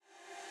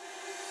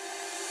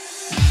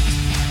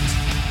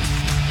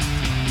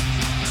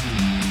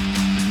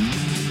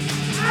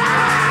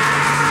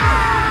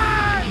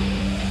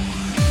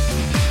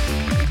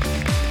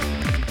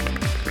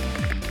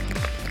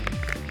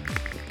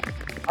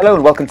Hello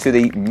and welcome to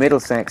the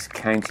Middlesex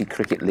County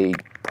Cricket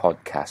League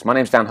podcast. My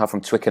name's Dan Huff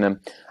from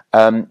Twickenham.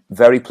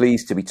 Very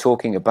pleased to be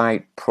talking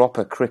about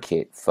proper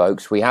cricket,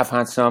 folks. We have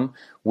had some.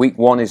 Week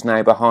one is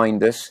now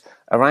behind us.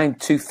 Around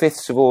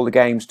 2/5 of all the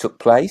games took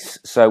place,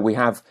 so we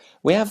have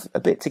a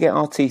bit to get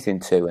our teeth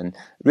into. And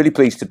really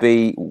pleased to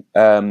be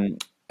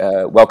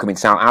welcoming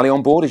Sal Ali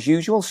on board as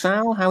usual.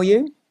 Sal, how are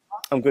you?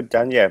 I'm good,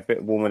 Dan. Yeah, a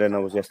bit warmer than I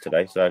was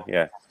yesterday. So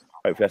yeah,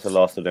 hopefully that's the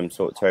last of them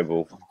sort of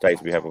terrible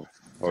days we have of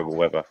horrible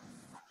weather.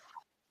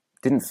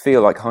 Didn't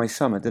feel like high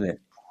summer, did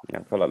it? Yeah,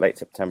 it felt like late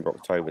September,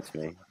 October to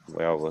me,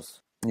 where I was.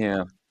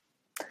 Yeah.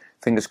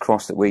 Fingers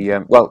crossed that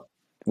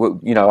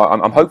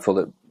I'm hopeful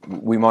that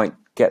we might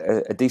get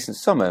a decent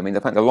summer. I mean,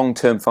 the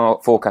long-term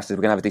forecast is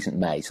we're going to have a decent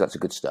May, so that's a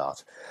good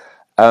start.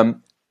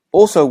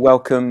 Also,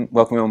 welcome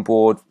on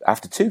board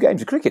after 2 games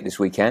of cricket this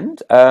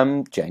weekend,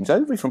 James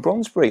Overy from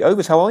Brondesbury.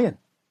 Overs, how are you?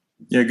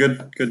 Yeah,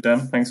 good,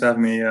 Dan. Thanks for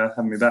having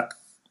me back.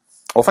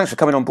 Well, thanks for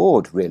coming on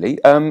board, really.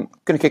 Going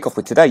to kick off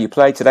with today. You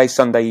played today's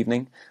Sunday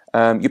evening.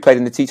 You played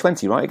in the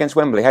T20, right, against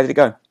Wembley. How did it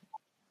go?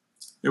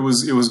 It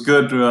was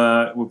good.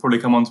 We'll probably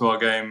come on to our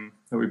game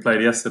that we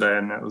played yesterday,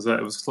 and it was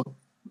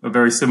a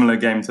very similar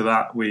game to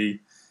that. We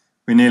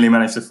nearly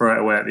managed to throw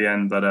it away at the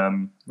end, but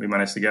we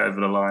managed to get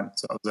over the line.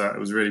 So it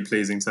was really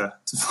pleasing to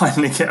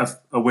finally get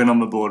a win on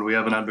the board. We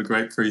haven't had a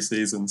great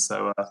pre-season,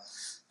 so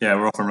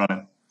we're off and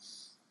running.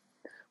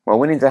 Well,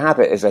 winning's a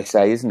habit, as they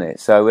say, isn't it?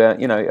 So,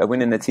 a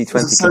win in the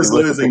T20 could be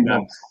worth a bit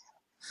more.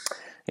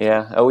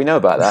 Yeah, we know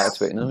about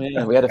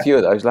that. We had a few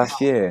of those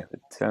last year.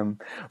 But,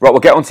 right, we'll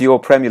get on to your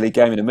Premier League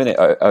game in a minute,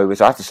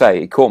 Overs. I have to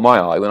say, it caught my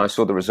eye when I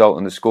saw the result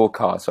and the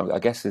scorecard. So I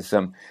guess there's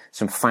some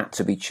fat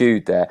to be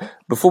chewed there.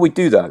 Before we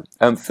do, though,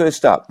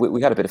 first up,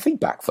 we had a bit of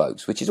feedback,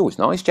 folks, which is always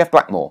nice. Jeff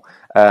Blackmore,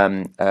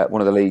 one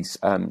of the league's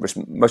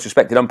most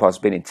respected umpires,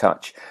 has been in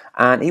touch.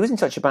 And he was in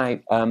touch about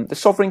the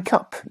Sovereign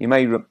Cup. You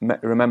may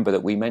remember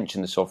that we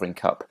mentioned the Sovereign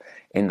Cup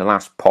in the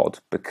last pod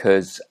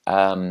because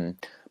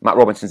Matt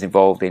Robinson's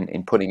involved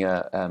in putting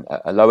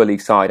a lower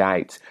league side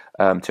out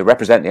to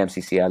represent the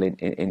MCCL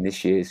in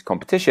this year's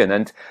competition.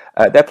 And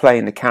they're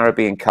playing the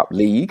Caribbean Cup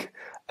League.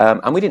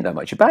 And we didn't know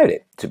much about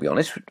it, to be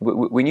honest.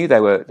 We knew they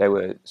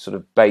were sort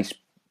of based.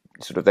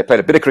 They played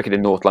a bit of cricket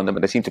in North London,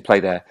 but they seem to play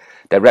their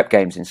rep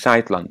games in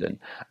South London.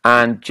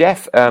 And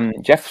Jeff's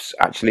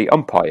actually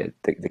umpired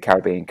the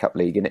Caribbean Cup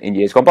League in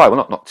years gone by.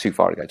 Well, not too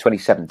far ago,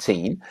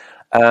 2017,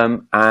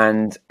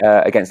 and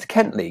against the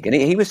Kent League. And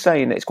he was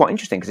saying that it's quite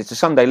interesting because it's a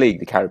Sunday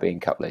league, the Caribbean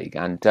Cup League.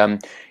 And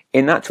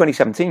in that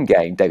 2017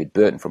 game, David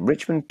Burton from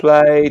Richmond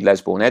played, Les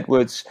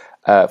Bourne-Edwards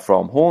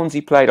from Hornsey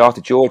played,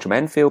 Arthur George from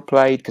Enfield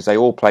played, because they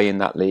all play in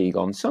that league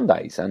on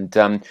Sundays.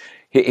 And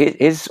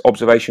his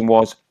observation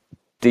was,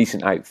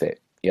 decent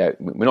outfit.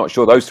 We're not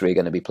sure those 3 are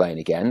going to be playing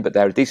again, but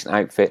they're a decent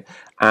outfit,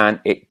 and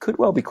it could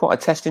well be quite a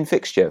testing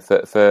fixture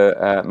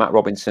for Matt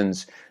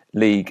Robinson's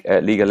League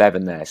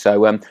 11 there.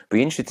 So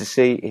be interested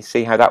to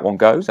see how that one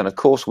goes, and of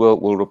course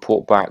we'll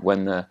report back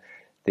when the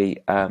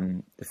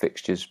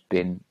fixture's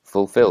been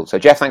fulfilled. So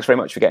Jeff, thanks very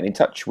much for getting in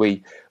touch.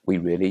 We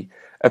really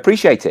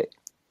appreciate it.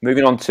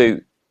 Moving on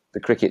to the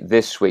cricket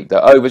this week,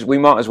 though. We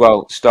might as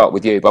well start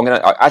with you. But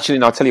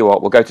I'll tell you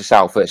what. We'll go to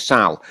Sal first.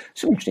 Sal,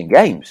 some interesting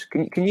games.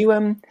 Can you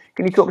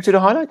talk me to the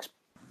highlights?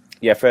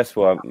 Yeah, first of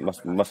all, I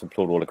must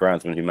applaud all the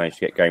groundsmen who managed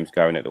to get games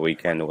going at the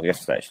weekend or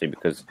yesterday, actually,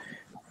 because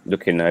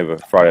looking over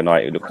Friday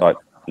night, it looked like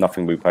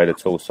nothing we played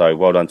at all. So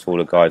well done to all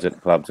the guys at the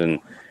clubs and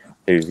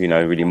who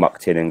really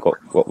mucked in and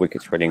got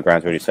wickets ready and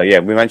grounds ready. So yeah,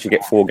 we managed to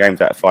get 4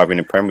 games out of 5 in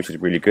the Prem, which is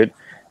really good.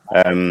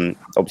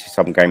 Obviously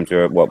some games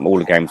all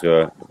the games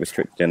were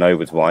restricted in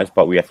overs wise,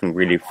 but we had some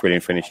really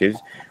thrilling finishes.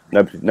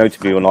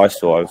 Notably when I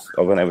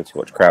went over to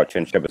watch Crouch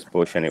and Shepherd's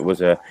Bush, and it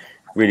was a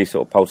really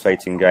sort of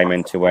pulsating game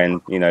end to end.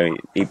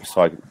 Either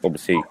side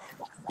obviously,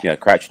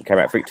 Crouch came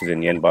out victors in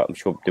the end, but I'm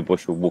sure the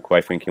Bush will walk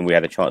away thinking we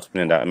had a chance of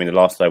winning that. I mean, the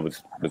last over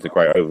was a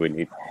great over.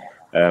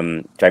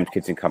 James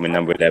Kidson coming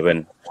number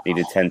 11,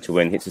 needed 10 to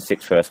win, hits the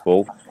 6th first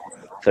ball,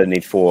 so they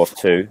need 4 off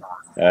 2.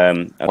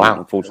 Wow.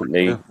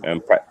 Unfortunately,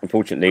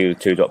 it was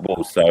 2 dot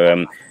balls,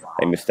 so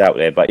they missed out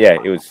there. But yeah,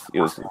 it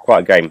was quite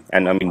a game.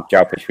 And I mean,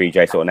 Jalpesh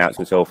Vijay sort of announced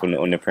himself on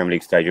the Premier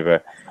League stage of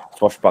a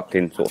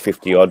swashbuckling sort of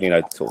 50 odd,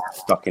 sort of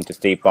stuck into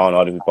Steve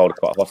Barnard, who bowled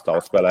quite a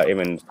hostile spell at him,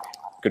 and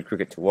good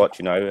cricket to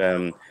watch.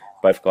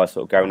 Both guys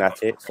sort of going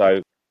at it.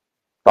 So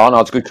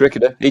Barnard's a good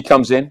cricketer. He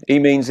comes in, he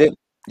means it.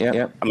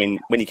 Yeah. I mean,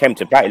 when he came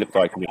to bat, it looked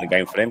like he could win the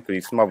game for them because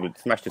he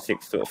smashed the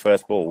 6th sort of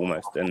first ball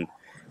almost, and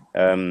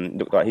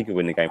looked like he could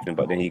win the game for them,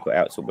 but then he got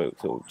out sort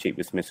of cheap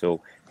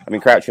dismissal. I mean,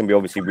 Crouch will be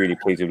obviously really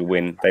pleased with the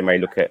win. They may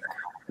look at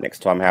next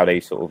time how they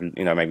sort of,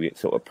 maybe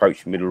sort of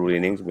approach middle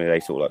innings where they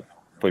sort of like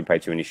probably play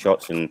too many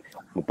shots and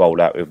will bowl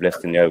out with less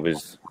than the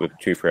overs, with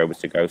 2-3 overs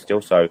to go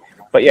still. So,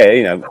 but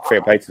yeah,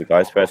 fair play to the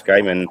guys. First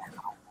game and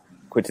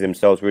acquitted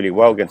themselves really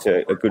well against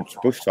a good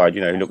Bush side,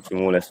 who looked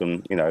more or less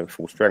on,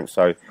 full strength.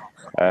 So,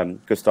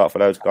 good start for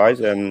those guys.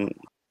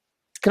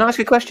 Can I ask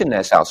you a question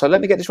there, Sal? So let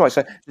me get this right.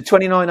 So the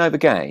 29 over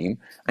game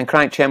and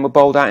Crouch End were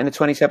bowled out in the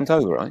 27th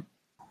over, right?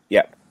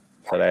 Yeah.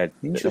 So they had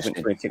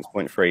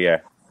 26.3, yeah.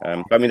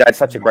 I mean, they had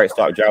such a great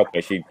start with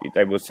Jalkic.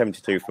 They were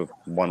 72 for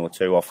 1 or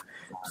 2 off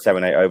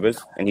 7-8 overs,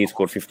 and he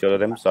scored 50 of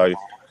them. So,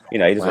 he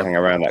doesn't hang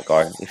around, that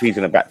guy. If he's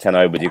going to bat 10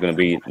 overs, you're going to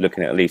be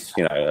looking at least,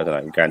 I don't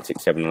know, going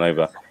 6, 7 and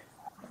over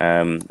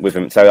with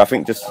him. So I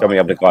think just some of the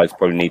other guys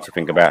probably need to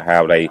think about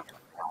how they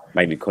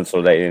maybe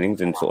consolidate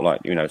innings and sort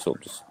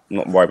of just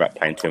not worry about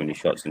playing too many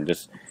shots and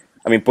just.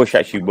 I mean, Bush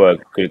actually were a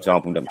good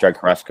example. Joe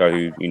Carrasco,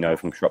 who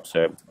from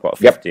Shropshire, got a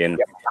 50, and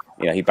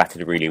he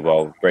batted really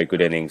well. Very good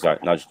innings,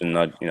 like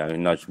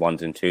nudged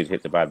ones and twos,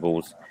 hit the bad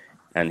balls,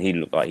 and he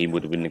looked like he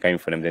would have won the game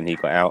for them. Then he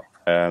got out.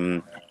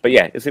 But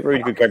yeah, it's a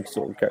really good game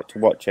to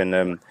watch.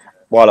 And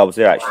while I was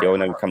there, actually, I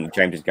know we come to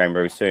James's game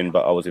very soon,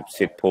 but I was with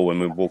Sid Paul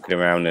and we were walking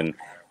around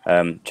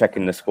and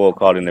checking the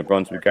scorecard in the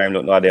Brunswick game.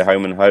 Looked like they're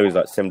home and hose,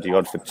 like 70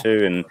 odd for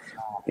 2, and.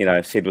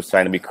 Sid was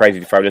saying it'd be crazy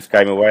to throw this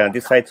game away. And I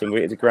did say to him,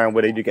 it's a ground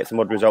where they do get some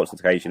odd results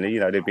occasionally.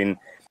 They've been.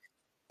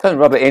 Don't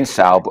rub it in,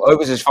 Sal, but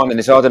Overs is finding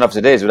this hard enough as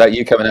it is without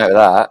you coming out of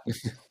that.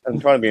 I'm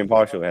trying to be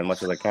impartial here as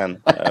much as I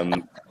can.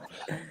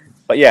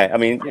 But yeah, I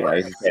mean,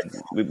 as you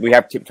said, we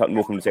have tipped up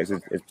North Middlesex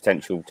as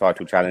potential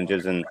title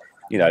challengers. And,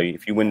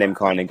 if you win them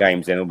kind of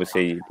games, then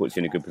obviously it puts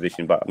you in a good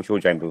position. But I'm sure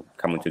James will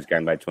come onto his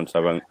game later on, so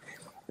I won't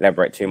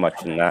elaborate too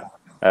much on that.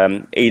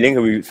 Ealing,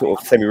 who we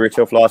sort of semi-writ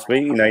off last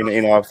week,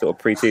 in our sort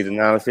of pre-season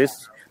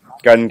analysis,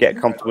 go and get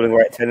comfortable and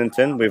we're at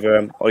 10-10 with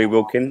Ollie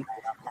Wilkin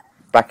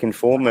back in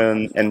form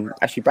and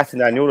actually batting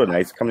down the order now.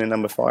 He's coming in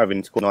number 5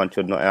 and scored 9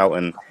 to not out.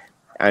 And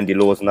Andy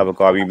Law's another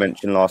guy we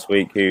mentioned last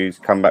week who's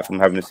come back from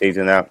having the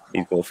season out.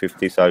 He's got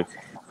 50. So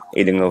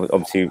Ealing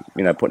obviously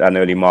put down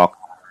an early mark,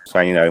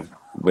 saying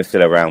we're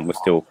still around. We're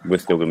still going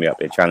to be up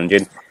there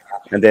challenging.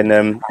 And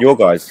then your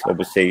guys,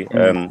 obviously,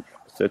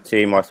 it's a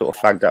team I sort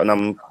of flagged out, and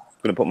I'm going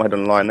to put my head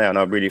on the line there. And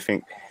I really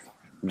think.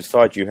 The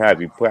side you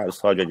put out the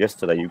side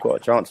yesterday, you've got a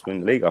chance to win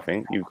the league, I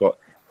think. You've got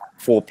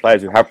 4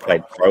 players who have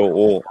played pro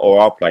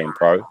or are playing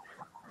pro.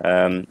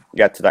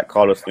 You add to that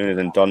Carlos Nunes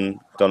and Don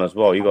as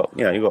well. You've got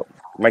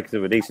makers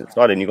of a decent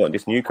side, and you've got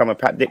this newcomer,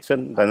 Pat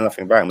Dixon. Don't know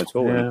nothing about him at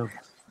all. Yeah.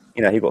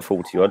 And, he got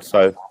 40 odd.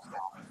 So,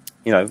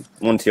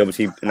 Monty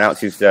obviously announced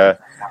his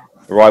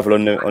arrival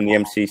on the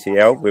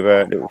MCCL with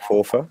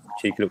a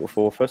cheeky little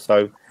forfer.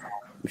 So,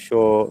 I'm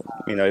sure,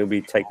 he'll be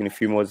taking a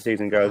few more as the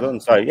season goes on.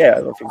 So, yeah, I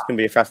think it's going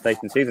to be a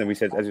fascinating season, as we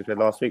said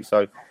last week.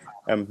 So,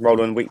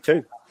 roll on week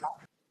 2.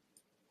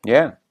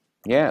 Yeah.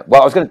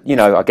 Well, I was going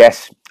to, I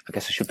guess I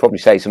should probably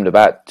say something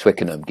about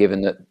Twickenham,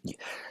 given that,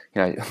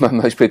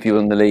 most people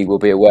in the league will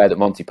be aware that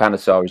Monty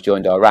Panesar has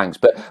joined our ranks.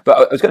 But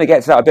I was going to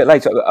get to that a bit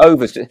later.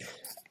 Overs.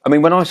 I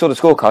mean, when I saw the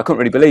scorecard, I couldn't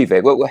really believe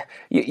it. Well,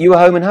 you were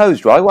home and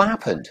hosed, right? What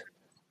happened?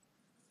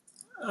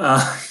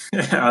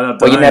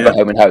 You're never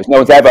home and hosed. No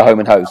one's ever home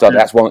and hosed.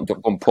 That's one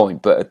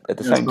point, but at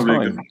the same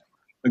time,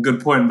 a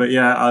good point. But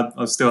yeah,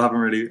 I still haven't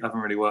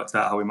really worked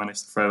out how we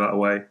managed to throw that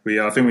away.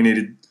 I think we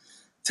needed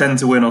 10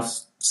 to win off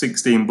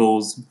 16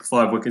 balls,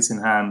 5 wickets in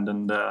hand,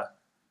 and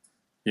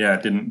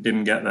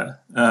didn't get there.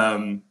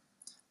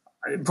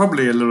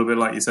 Probably a little bit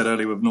like you said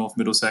earlier with North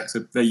Middlesex.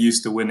 They're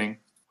used to winning,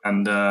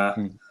 and I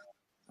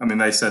mean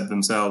they said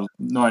themselves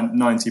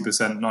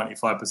 90%,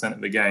 95% of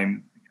the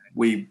game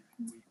we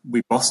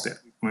bossed it.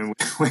 I mean,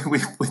 we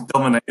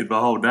dominated the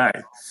whole day,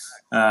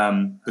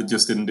 but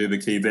just didn't do the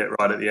key bit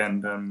right at the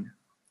end.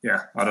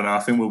 I don't know. I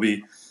think we'll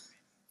be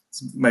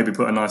maybe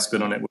put a nice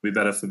spin on it. Will be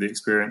better for the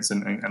experience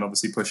and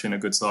obviously push in a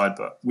good side.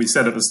 But we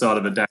said at the start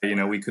of the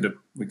day, we could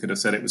have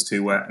said it was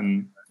too wet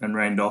and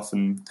rained off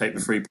and take the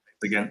 3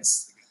 points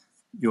against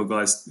your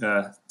guys'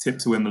 tip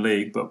to win the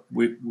league. But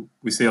we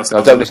see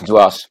ourselves. Don't listen to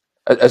us,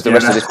 as the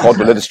rest of this pod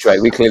will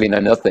illustrate. We clearly know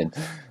nothing.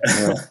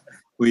 Yeah.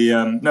 We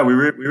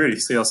really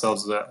see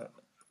ourselves as a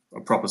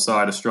proper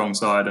side, a strong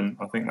side, and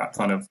I think that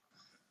kind of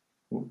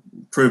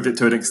proved it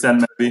to an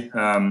extent, maybe.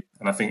 And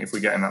I think if we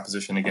get in that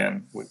position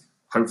again,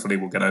 hopefully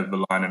we'll get over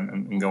the line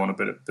and go on a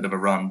bit of a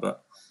run.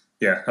 But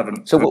yeah,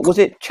 what was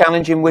it?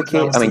 Challenging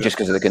wicket? I mean, just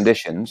because of the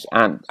conditions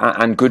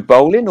and good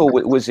bowling, or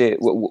was it?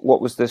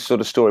 What was the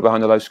sort of story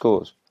behind the low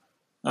scores?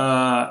 2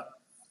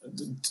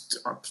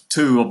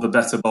 of the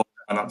better bowling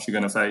lineups you're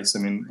going to face. I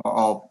mean,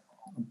 I'll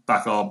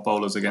back our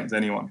bowlers against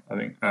anyone. I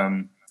think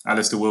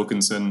Alistair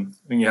Wilkinson,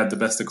 I think he had the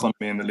best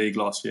economy in the league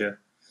last year.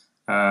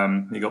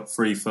 He got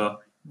 3 for,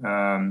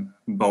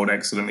 bowled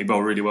excellently,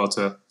 bowled really well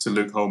to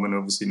Luke Holman,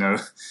 obviously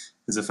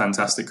is a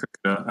fantastic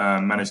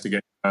cricketer, managed to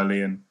get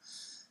early and,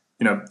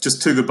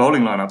 just 2 good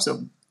bowling lineups.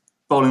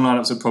 Bowling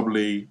lineups have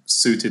probably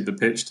suited the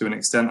pitch to an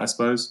extent, I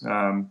suppose.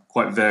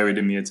 Quite varied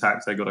in the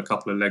attacks. They got a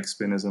couple of leg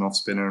spinners and off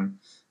spinner, and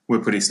we're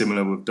pretty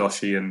similar with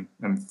Doshi and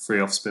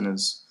 3 off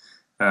spinners.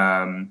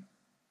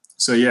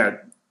 So yeah,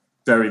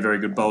 very, very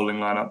good bowling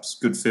lineups,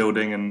 good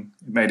fielding, and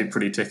it made it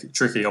pretty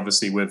tricky.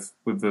 Obviously, with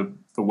the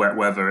wet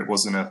weather, it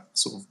wasn't a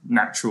sort of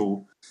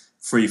natural,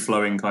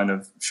 free-flowing kind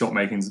of shot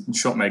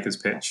makers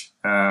pitch,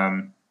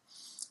 and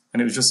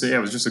it was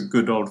just a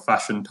good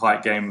old-fashioned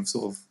tight game of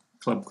sort of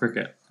club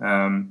cricket,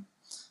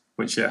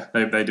 which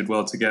they did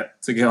well to get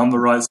on the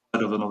right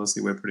side of, and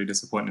obviously we're pretty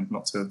disappointed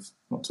not to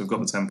have got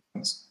the 10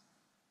 points.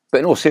 But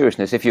in all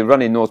seriousness, if you're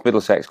running North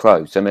Middlesex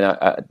close, I mean,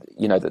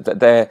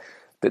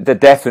 they're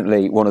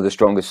definitely one of the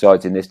strongest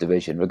sides in this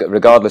division,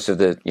 regardless of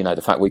the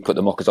fact we put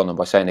the mockers on them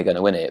by saying they're going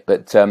to win it.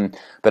 But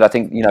I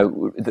think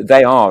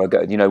they are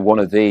one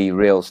of the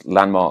real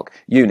landmark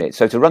units.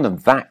 So to run them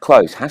that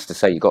close has to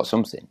say you got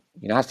something.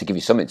 Has to give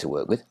you something to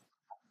work with.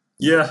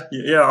 Yeah.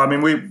 I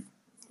mean,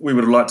 we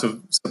would have liked to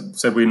have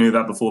said we knew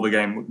that before the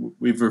game.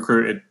 We've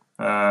recruited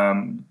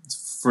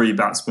 3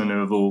 batsmen who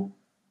have all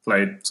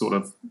played sort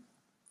of.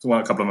 Well,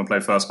 a couple of them have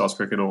played first class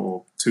cricket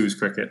or twos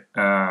cricket.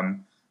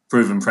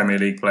 Proven Premier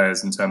League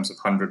players in terms of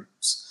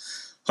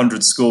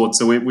hundreds scored.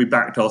 So we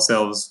backed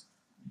ourselves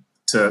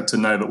to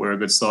know that we're a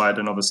good side,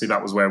 and obviously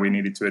that was where we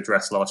needed to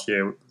address last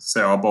year.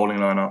 So our bowling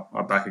line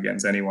are back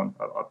against anyone.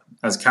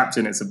 As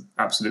captain, it's an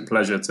absolute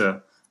pleasure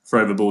to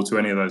throw the ball to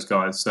any of those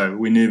guys. So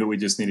we knew that we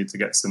just needed to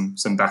get some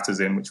batters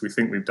in, which we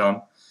think we've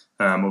done.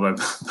 Although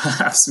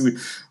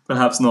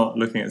perhaps not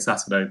looking at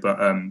Saturday, but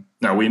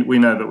no, we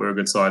know that we're a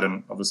good side,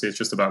 and obviously it's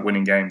just about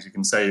winning games. You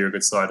can say you're a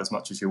good side as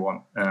much as you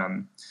want.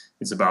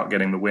 It's about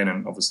getting the win,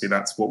 and obviously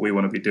that's what we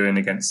want to be doing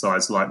against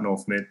sides like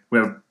North Mid. We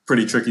have a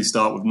pretty tricky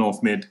start with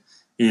North Mid,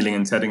 Ealing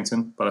and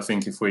Teddington, but I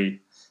think if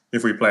we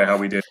play how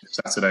we did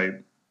Saturday,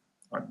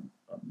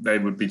 they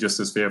would be just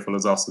as fearful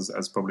as us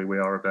as probably we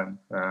are of them.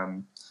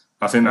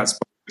 I think that's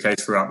the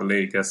case throughout the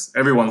league. Yes,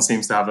 everyone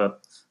seems to have a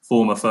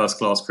former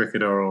first-class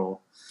cricketer or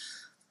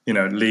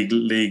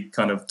league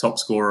kind of top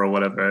scorer or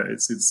whatever.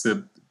 It's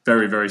a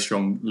very, very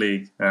strong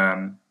league,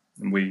 and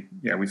we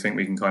think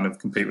we can kind of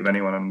compete with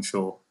anyone. I'm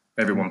sure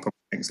everyone probably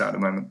thinks that at the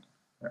moment.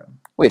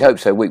 We'd hope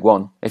so. Week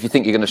 1. If you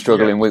think you're going to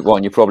struggle in week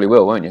 1, you probably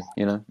will, won't you?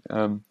 Yeah,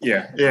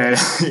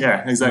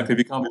 exactly. If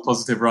you can't be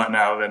positive right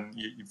now, then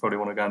you probably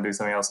want to go and do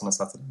something else on a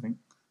Saturday, I think.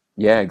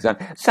 Yeah,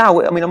 exactly.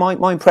 Sal, I mean,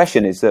 my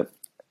impression is that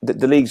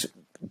the league's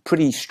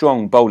pretty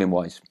strong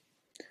bowling-wise.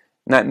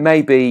 Now, it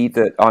may be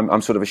that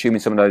I'm sort of assuming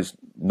some of those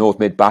North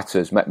Mid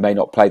batters may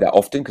not play that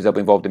often because they'll be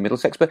involved in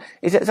Middlesex, but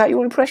is that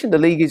your impression? The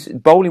league is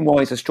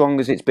bowling-wise as strong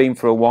as it's been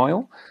for a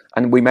while,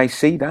 and we may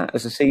see that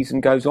as the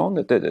season goes on,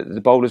 that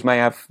the bowlers may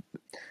have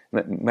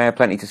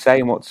plenty to say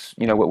in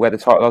where the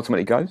title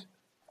ultimately goes?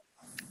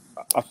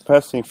 I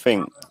personally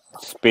think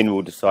spin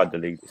will decide the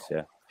league this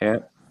year. Yeah.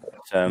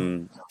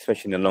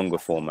 Especially in the longer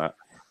format.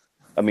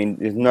 I mean,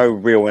 there's no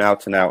real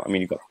out and out. I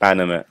mean, you've got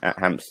Banham at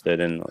Hampstead,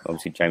 and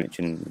obviously James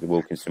and the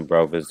Wilkinson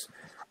brothers.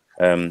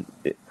 There's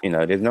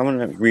no one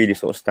that really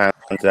sort of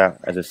stands out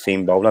as a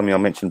seam bowler. I mean, I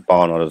mentioned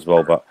Barnard as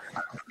well, but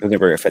he wasn't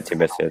very effective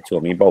yesterday at all.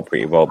 I mean, he bowled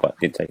pretty well, but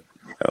didn't take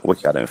a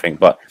wicket, I don't think.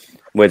 But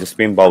whereas the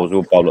spin bowlers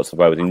will bowl lots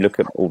of overs, and you look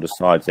at all the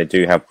sides, they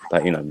do have,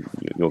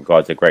 your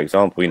guys are a great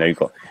example. You've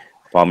got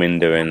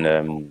Parminder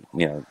and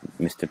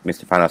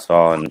Mr.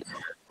 Panasar, and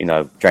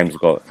James has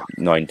got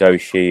Nine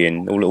Doshi,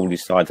 and all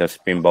these sides have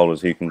spin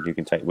bowlers who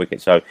can take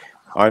wickets. So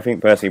I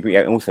think personally, we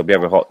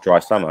have a hot, dry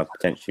summer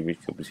potentially, which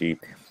obviously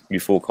you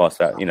forecast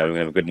that. We're going to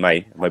have a good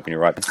May. I'm hoping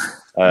you're right.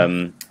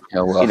 Rain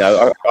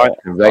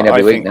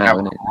every week now,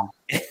 isn't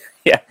it?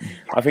 Yeah,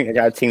 I think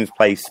our team's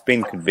play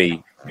spin could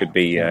be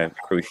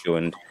crucial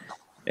and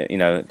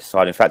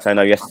decide. In fact, I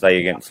know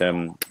yesterday against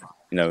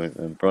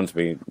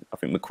Bronsby, I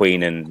think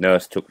McQueen and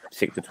Nurse took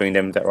 6 between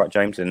them. Is that right,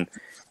 James? And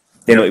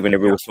they're not even a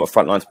real sort of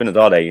frontline spinners,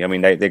 are they? I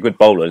mean, they're good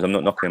bowlers. I'm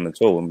not knocking them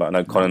at all. But I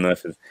know Colin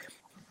Nurse has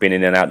been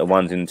in and out the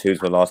ones and twos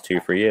for the last 2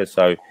 or 3 years.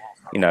 So,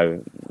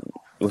 it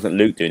wasn't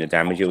Luke doing the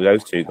damage. It was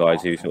those 2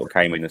 guys who sort of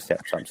came in and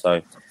stepped up.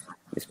 So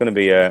it's going to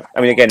be. I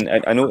mean,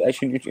 again, I know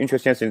actually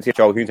interesting to see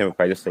Joel Hughes never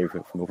played yesterday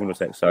from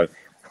Middlesex. So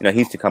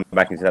he's to come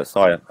back into that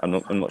side. I'm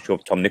not sure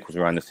if Tom Nichols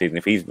around this season.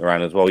 If he's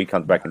around as well, he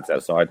comes back into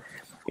that side.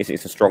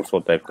 It's a strong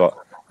squad they've got.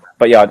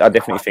 But yeah, I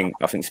definitely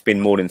think spin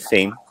more than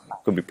seam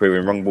could be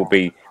proven wrong. Will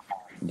be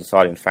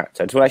deciding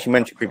factor. To actually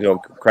mention quickly on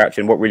Crouch,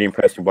 and what really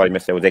impressed me by him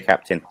yesterday was their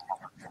captain.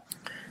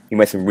 He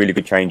made some really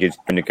good changes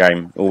in the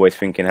game, always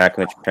thinking, how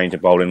can I change the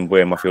bowling,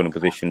 where am I fielding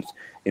positions?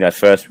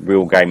 First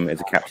real game as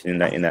a captain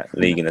in that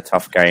league, in a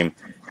tough game.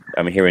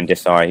 I mean, here in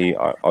Desai,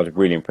 I was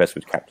really impressed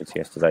with his captaincy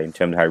yesterday in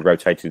terms of how he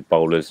rotated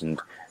bowlers,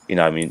 and the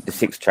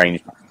 6th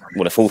change,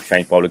 the 4th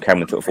change bowler came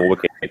and took 4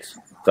 wickets.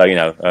 So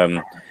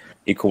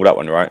he called that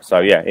one right. So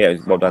yeah, it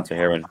was well done to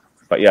Heron.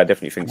 But yeah, I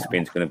definitely think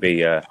spin's going to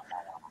be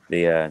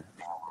the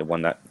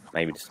one that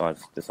maybe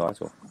decides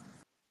all.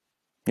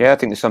 Yeah, I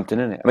think there's something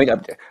in it. I mean,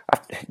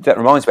 that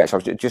reminds me,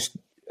 actually, I was just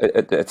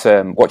at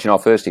watching our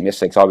first team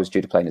yesterday, because I was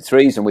due to play in the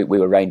 3s, and we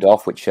were rained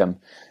off, which we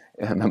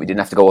didn't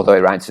have to go all the way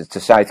around to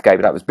Southgate,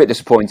 but that was a bit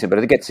disappointing. But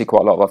I did get to see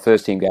quite a lot of our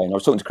first team game. I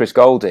was talking to Chris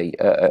Goldie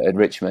at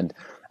Richmond,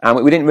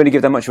 and we didn't really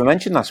give them much of a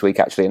mention last week,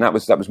 actually, and that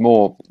was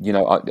more,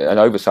 an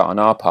oversight on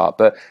our part.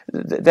 But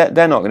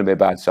they're not going to be a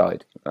bad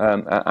side,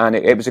 and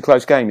it was a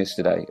close game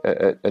yesterday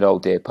at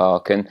Old Deer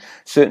Park, and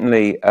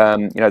certainly,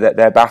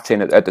 their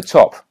batting at the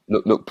top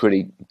looked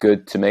pretty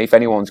good to me. If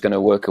anyone's going to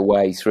work a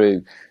way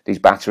through these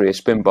battery of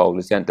spin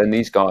bowlers, then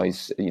these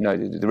guys,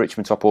 the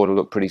Richmond top order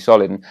look pretty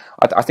solid, and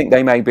I think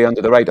they may be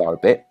under the radar a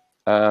bit.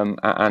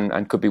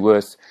 and could be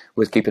worth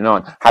keeping an eye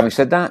on. Having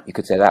said that, you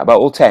could say that about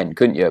all 10,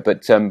 couldn't you?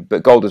 But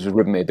Golders was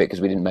ribbing me a bit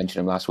because we didn't mention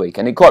him last week,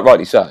 and quite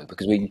rightly so,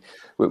 because they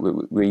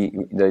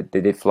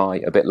did fly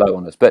a bit low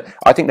on us. But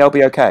I think they'll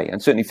be okay,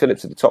 and certainly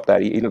Phillips at the top there,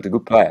 he looked a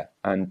good player,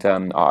 and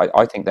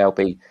I think they'll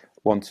be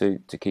one to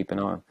keep an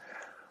eye on.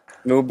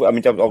 No, I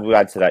mean, I will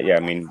add to that. Yeah,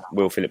 I mean,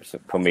 Will Phillips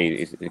for me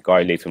is the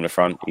guy who leads from the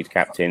front. He's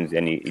captains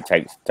and he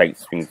takes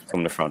things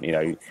from the front. You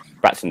know, he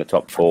bats in the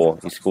top 4.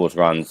 He scores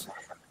runs.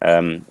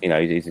 You know,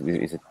 he's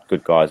a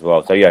good guy as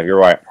well. So yeah, you're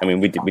right. I mean,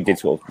 we did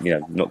sort of, you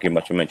know, not give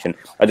much a mention.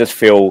 I just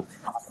feel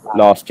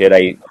last year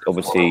they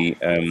obviously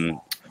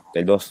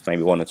they lost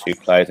maybe 1 or 2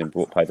 players and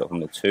brought players up from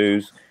the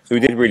 2s, so we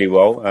did really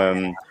well.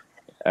 So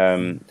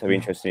it'll be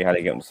interesting to see how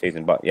they get on the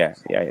season. But yeah,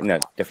 no,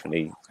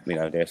 definitely, you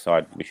know, their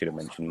side we should have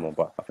mentioned more.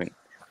 But I think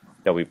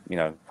they'll be, you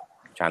know,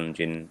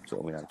 challenging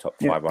sort of, you know, top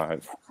 5, I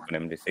hope, for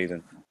them this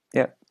season.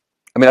 Yeah,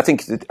 I mean, I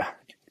think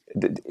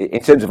in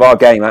terms of our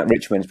game at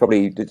Richmond,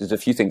 there's a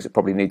few things that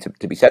probably need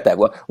to be said there.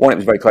 Well, one, it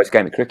was a very close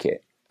game of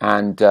cricket,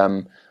 and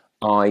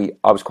I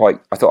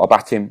thought our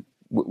batting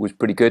was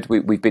pretty good.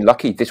 We've been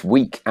lucky this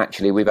week.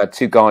 Actually, we've had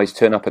 2 guys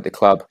turn up at the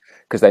club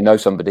because they know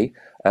somebody.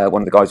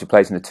 One of the guys who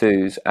plays in the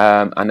 2s,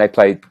 and they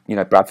played, you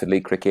know, Bradford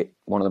League cricket.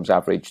 One of them's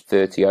averaged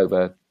 30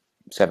 over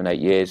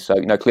 7-8 years, so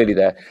you know, clearly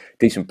they're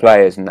decent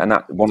players, and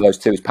that one of those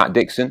 2 is Pat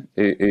Dixon,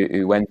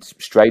 who went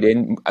straight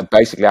in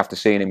basically after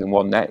seeing him in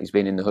one net. He's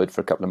been in the hood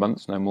for a couple of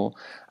months, no more,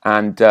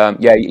 and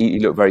he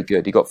looked very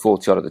good. He got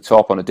 40 odd at the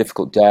top on a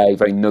difficult day,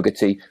 very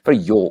nuggety, very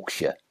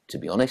Yorkshire, to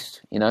be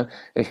honest. You know,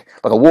 like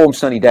a warm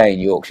sunny day in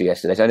Yorkshire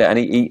yesterday, and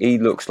he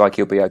looks like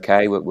he'll be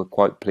okay. We're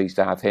quite pleased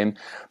to have him.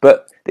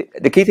 But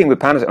the key thing with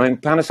Panesar, I mean,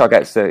 Panesar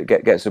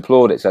gets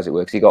applauded, as it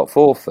were, because he got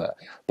 4-for,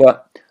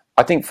 but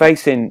I think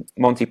facing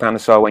Monty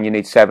Panesar when you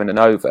need 7 and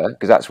over,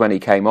 because that's when he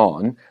came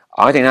on,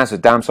 I think that's a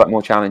damn sight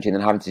more challenging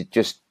than having to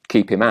just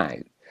keep him out.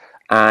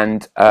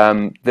 And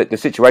the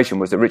situation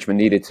was that Richmond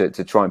needed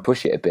to try and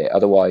push it a bit,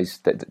 otherwise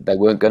they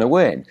weren't going to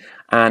win.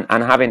 And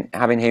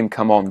having him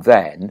come on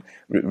then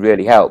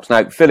really helps.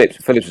 Now Phillips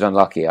was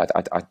unlucky. I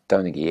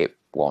don't think he hit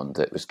one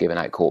that was given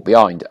out caught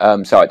behind. I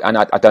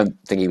don't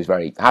think he was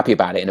very happy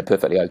about it in a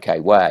perfectly okay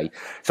way.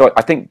 So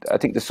I think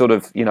the sort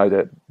of, you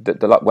know,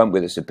 the luck went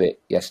with us a bit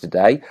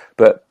yesterday.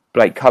 But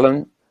Blake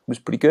Cullen was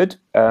pretty good.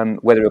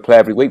 Whether he'll play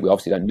every week, we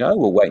obviously don't know.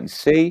 We'll wait and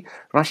see.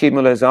 Rashid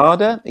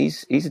Mulazada,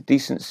 he's a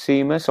decent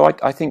seamer. So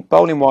I think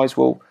bowling wise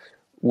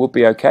we'll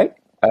be okay.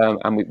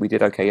 And we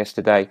did okay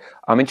yesterday.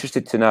 I'm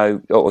interested to know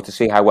or to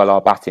see how well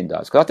our batting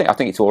does, because I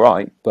think it's all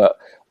right, but.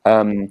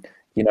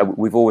 You know,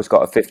 we've always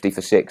got a 50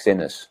 for 6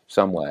 in us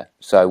somewhere.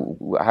 So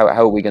how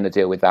are we going to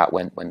deal with that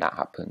when that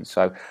happens?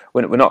 So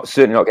we're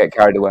certainly not getting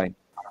carried away.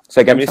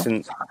 So again,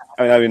 listen,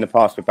 I know in the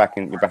past your back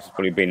has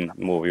probably been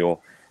more of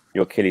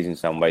your Achilles in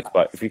some ways,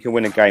 but if you can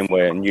win a game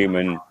where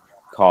Newman,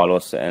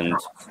 Carlos, and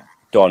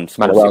Don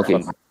score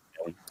 6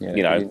 on,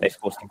 you know, they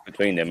score 6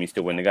 between them, you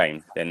still win the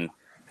game. Then,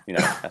 you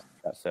know,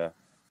 that's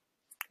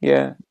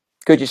yeah.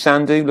 Gurjit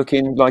Sandhu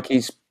looking like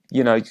he's,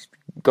 you know,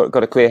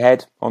 got a clear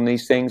head on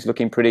these things,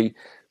 looking pretty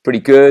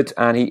good,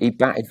 and he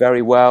batted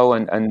very well.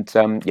 And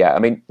I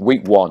mean,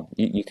 week 1,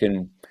 you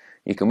can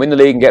win the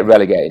league and get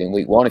relegated in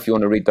week 1 if you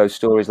want to read those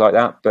stories like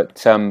that.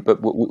 But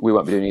we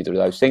won't be doing either of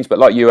those things. But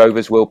like you,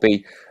 Overs, will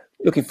be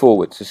looking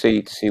forward to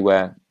see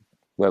where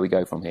we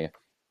go from here.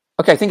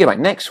 Okay, thinking about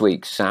next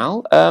week,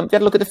 Sal. You had a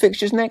look at the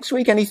fixtures next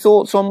week. Any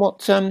thoughts on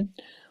what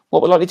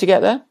we're likely to get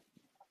there?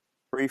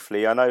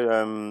 Briefly, I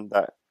know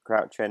that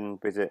Crouch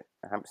End visit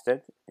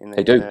Hampstead.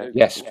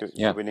 Yes. It's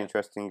a really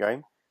interesting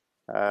game.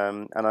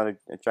 And I know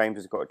James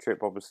has got a trip,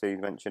 obviously,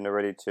 mentioned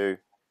already, to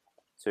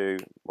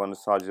one of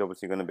the sides is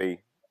obviously going to be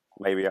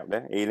maybe up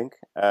there, Ealing.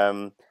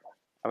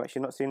 I've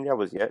actually not seen the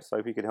others yet, so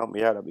if you could help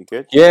me out, that'd be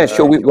good. Yeah,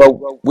 sure.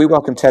 We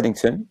welcome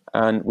Teddington,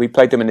 and we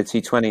played them in the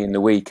T20 in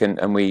the week,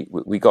 and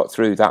we got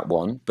through that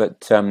one,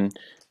 but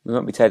we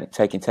won't be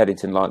taking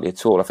Teddington lightly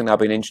at all. I think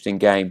that'll be an interesting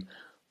game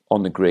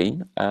on the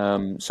green.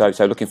 So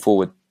looking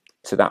forward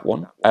to that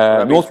one.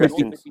 North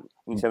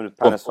in terms of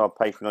Panesar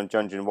taking on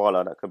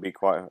Junjunwala, that could be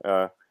quite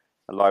a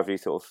lively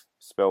sort of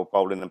spell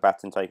bowling and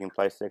batting taking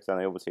place there, because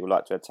they obviously would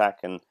like to attack,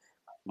 and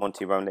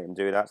Monty won't let him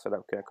do that. So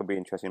that could be an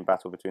interesting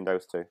battle between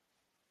those 2.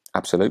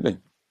 Absolutely.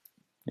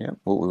 Yeah,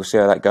 we'll see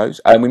how that goes.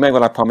 And we may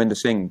well have Parminder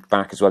Singh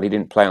back as well. He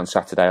didn't play on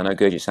Saturday. I know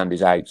Gurjit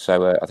Sandhu's out,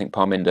 so I think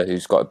Parminder,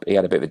 he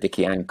had a bit of a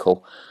dicky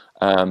ankle,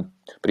 but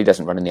he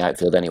doesn't run in the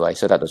outfield anyway,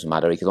 so that doesn't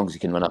matter. As long as he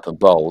can run up and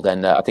bowl,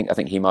 then I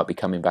think he might be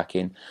coming back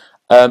in.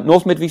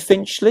 North Mid v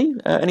Finchley.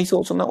 Any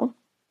thoughts on that one?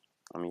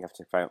 I mean, you have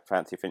to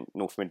fancy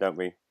North Mid, don't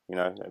we? You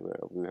know,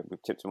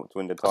 we've tipped them to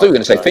win the title. I thought you were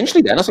going to say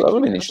Finchley then. I thought that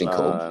would be an interesting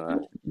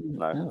call.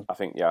 No. I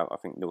think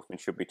North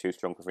Mid should be too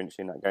strong for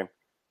Finchley in that game.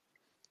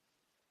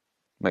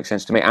 Makes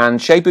sense to me. And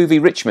Shebu v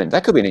Richmond,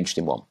 that could be an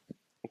interesting one.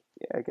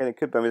 Yeah, again, it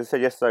could be. As I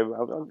said yesterday,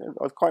 I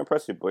was quite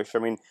impressed with Bush. I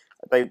mean,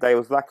 they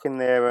was lacking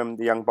their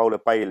the young bowler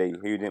Bailey,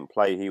 who didn't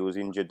play. He was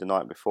injured the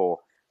night before,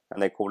 and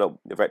they called up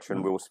the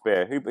veteran Will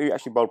Spear, who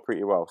actually bowled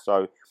pretty well.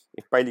 So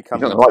if Bailey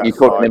comes, it's not like you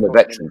called him a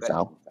veteran,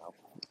 Sal.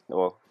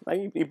 Well, I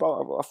thought he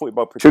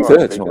bowled pretty well.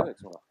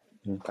 2/3.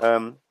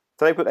 So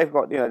they've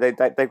got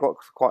they've got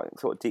quite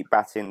sort of deep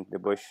batting, the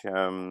Bush,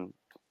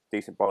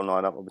 decent bowling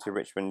lineup. Obviously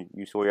Richmond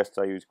you saw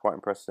yesterday, he was quite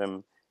impressed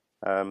them.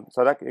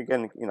 So that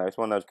again, it's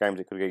one of those games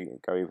that could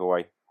go either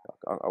way.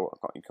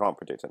 You can't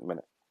predict at the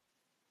minute.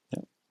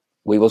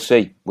 We will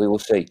see.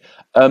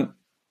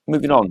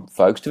 Moving on,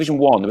 folks. Division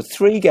 1. There were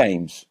 3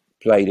 games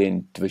played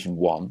in Division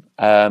 1.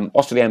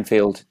 Osterley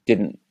Enfield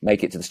didn't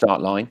make it to the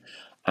start line,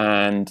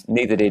 and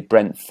neither did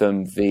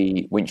Brentham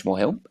v Winchmore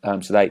Hill.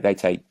 So they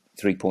take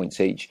 3 points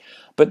each.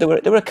 But there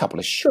were a couple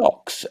of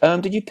shocks.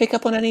 Did you pick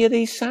up on any of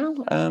these, Sal?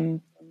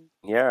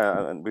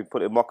 Yeah, and we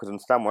put it Mockers and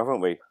Stanwell,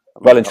 haven't we?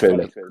 Well and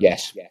truly,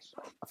 yes.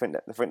 I think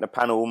the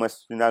panel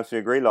almost unanimously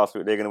agreed last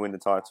week they're going to win the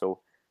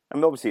title. I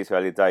mean, obviously it's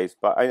early days,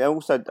 but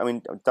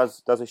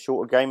does a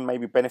shorter game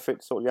maybe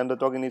benefit sort of the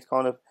underdog in these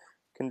kind of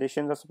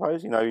conditions? I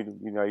suppose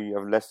you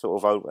have less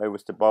sort of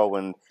overs to bowl,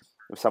 and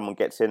if someone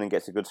gets in and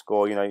gets a good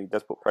score, it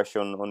does put pressure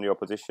on the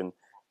opposition.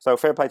 So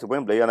fair play to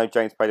Wembley. I know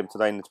James played him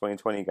today in the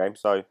 2020 game,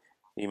 so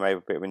he may have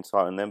a bit of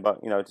insight on them.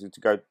 But to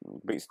go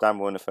beat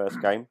Stanwell in the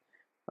first game,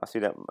 I see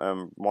that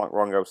Mike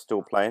Rongo's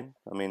still playing.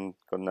 I mean,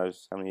 God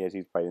knows how many years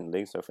he's played in the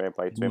league, so fair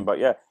play to him. But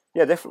yeah,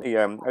 definitely.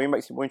 It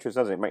makes it more interesting,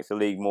 doesn't it? It makes the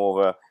league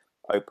more of a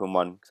open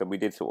one. So we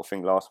did sort of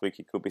think last week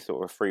it could be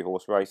sort of a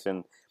 3-horse race,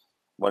 and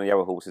one of the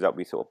other horses that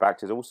we sort of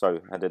backed has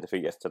also had a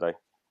defeat yesterday.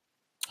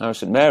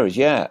 St Mary's,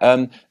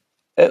 yeah.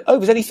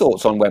 Overs, any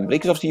thoughts on Wembley?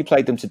 Because obviously you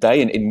played them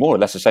today in more or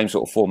less the same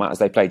sort of format as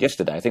they played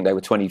yesterday. I think they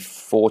were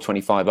 24,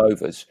 25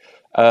 overs.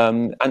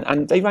 And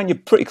they ran you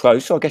pretty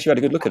close, so I guess you had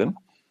a good look at them.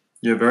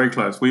 Yeah, very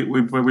close.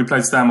 We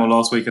played Stanwell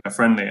last week in a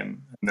friendly,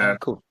 and they're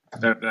cool.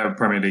 They're a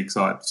Premier League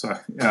side. So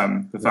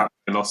the fact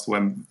they lost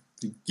when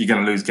you're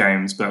going to lose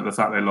games, but the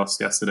fact they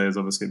lost yesterday is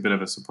obviously a bit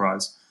of a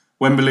surprise.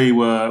 Wembley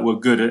were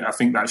good. I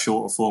think that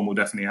shorter form will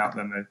definitely help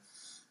them. They've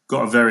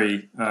got a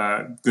very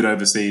good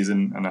overseas,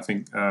 and I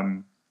think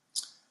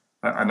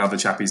another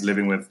chap he's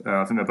living with.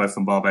 I think they're both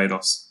from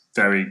Barbados.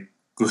 Very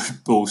good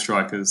ball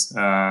strikers.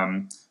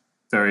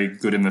 Very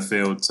good in the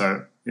field.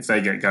 So if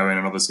they get going,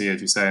 and obviously, as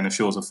you say, in a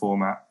shorter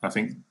format, I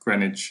think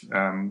Greenwich,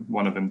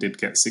 one of them did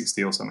get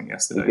 60 or something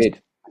yesterday. They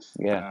did.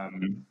 Yeah.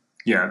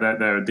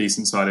 They're a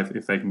decent side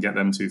if they can get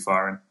them too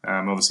far in.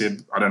 Obviously,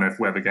 I don't know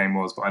where the game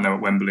was, but I know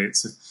at Wembley it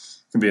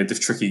can be a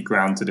tricky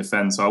ground to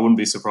defend. So I wouldn't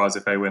be surprised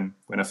if they win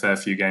a fair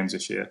few games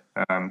this year.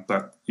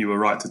 But you were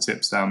right to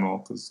tip Stanmore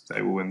because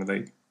they will win the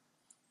league.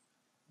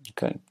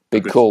 Okay,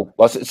 big call.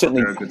 Well,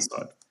 certainly they're a good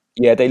side.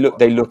 Yeah, they look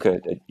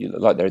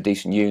like they're a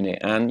decent unit,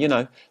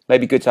 and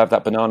maybe good to have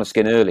that banana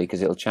skin early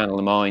because it'll channel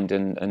the mind,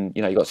 and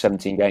you've got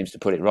 17 games to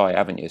put it right,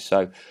 haven't you?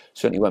 So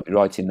certainly won't be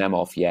writing them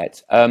off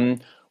yet.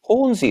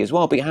 Hornsey as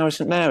well beat Harrow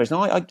St Mary's.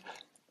 Now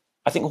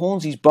I think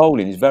Hornsey's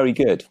bowling is very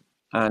good,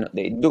 and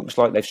it looks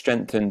like they've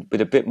strengthened with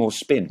a bit more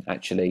spin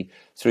actually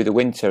through the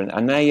winter,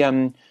 and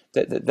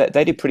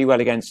they did pretty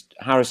well against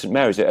Harrow St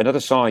Mary's, another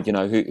side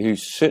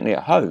who's certainly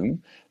at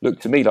home.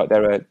 Looked to me like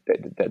they're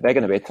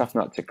going to be a tough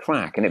nut to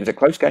crack, and it was a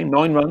close game,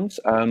 9 runs.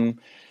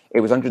 It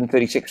was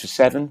 136 for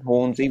 7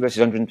 Hornsey versus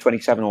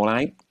 127 all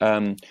out.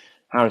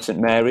 Harrow St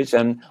Mary's,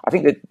 and I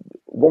think that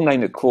one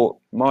name that caught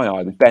my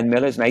eye was Ben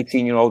Miller's an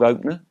 18-year-old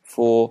opener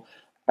for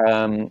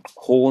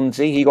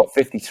Hornsey. He got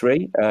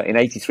 53 in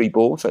 83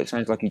 balls, so it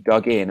sounds like he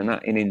dug in, and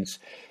that innings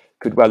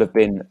could well have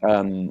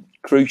been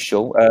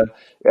crucial.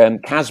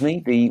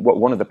 Kazmi,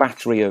 one of the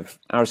battery of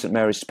Harrow St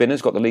Mary's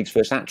spinners, got the league's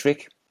first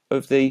hat-trick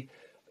of the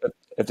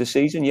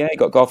season. Yeah, he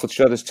got Garfield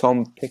Struthers,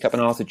 Tom Pickup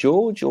and Arthur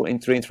George all in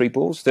 3 and 3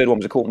 balls. Third one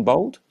was a Corton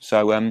Bold.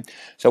 So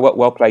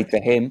well played to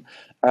him.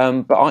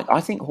 But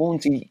I think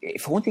Hornsey,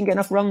 if Hornsey can get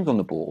enough runs on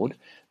the board,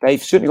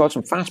 they've certainly got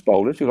some fast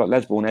bowlers. We've got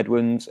Lesbourne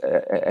Edwards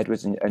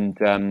and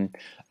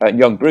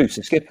young Bruce,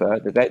 the skipper,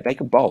 that they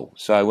can bowl.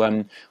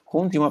 So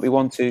Hornsey might be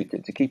one to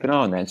keep an eye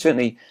on there. And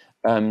certainly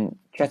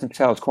Chetan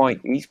Patel's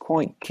quite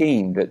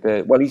keen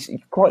that he's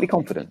quietly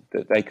confident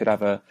that they could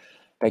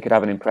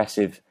have an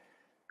impressive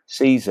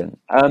season.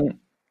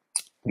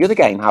 The other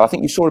game, Hal, I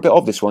think you saw a bit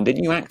of this one,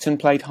 didn't you? Acton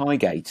played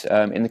Highgate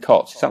in the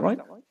Cots. Is that right?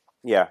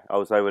 Yeah, I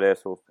was over there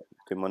sort of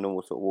doing my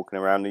normal sort of walking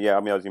around. Yeah, I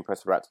was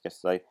impressed with Acton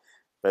yesterday.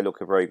 They look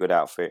a very good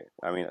outfit.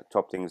 I mean, at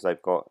top things, they've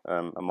got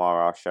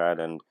Amar Arshad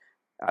and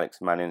Alex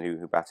Manning,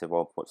 who batted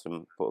well, put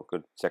a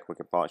good second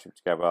wicket partnership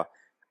together.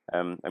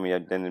 Then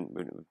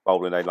with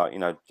bowling,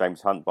 they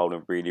James Hunt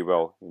bowling really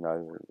well.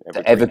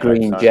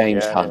 Evergreen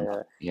James Hunt.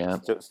 Yeah.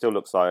 Still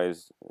looks like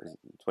he's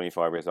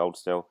 25 years old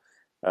still.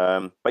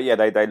 But yeah,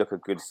 they look a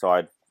good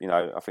side.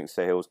 I think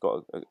Sahil's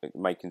got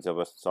makings of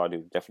a side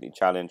who definitely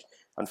challenge.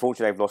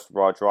 Unfortunately, they've lost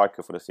Raj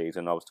Riker for the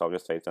season. I was told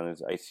yesterday he's done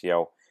his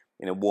ACL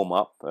in a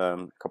warm-up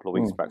a couple of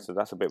weeks back, so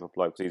that's a bit of a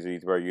blow because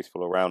he's a very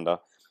useful all-rounder.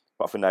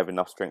 But I think they have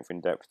enough strength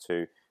in depth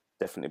to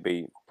definitely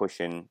be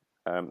pushing.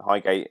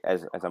 Highgate,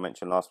 as I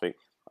mentioned last week,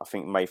 I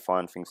think may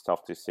find things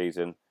tough this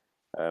season.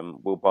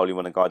 Will Bowley,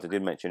 one of the guys I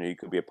did mention, who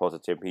could be a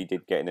positive. He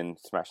did get in and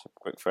smash a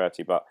quick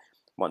 30, but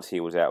once he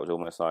was out, it was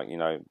almost like,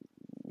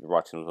 the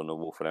writing was on the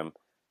wall for them.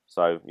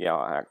 So, yeah,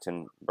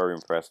 Acton, very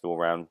impressed all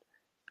round.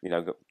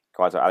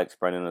 Guys like Alex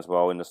Brennan as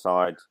well in the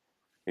side,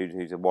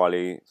 who's a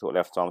wily sort of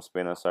left-arm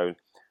spinner. So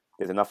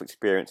there's enough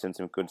experience and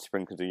some good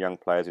sprinkles of young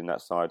players in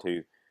that side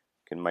who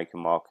can make a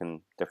mark and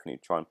definitely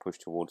try and push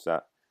towards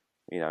that,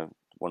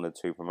 one of the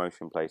 2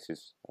 promotion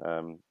places.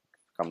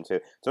 Come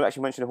to. So I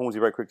actually mentioned Hornsey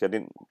very quickly. I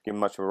didn't give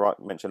much of a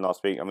mention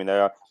last week. I mean,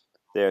 they're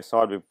a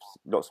side with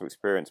lots of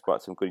experience,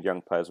 but some good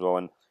young players as well.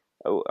 And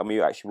I mean,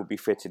 you actually would be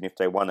fitting if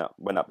they went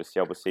up this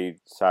year. Obviously,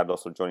 sad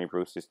loss of Johnny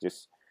Bruce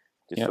this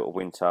sort of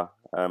winter,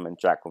 and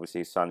Jack, obviously,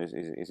 his son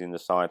is in the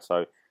side.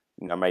 So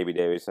maybe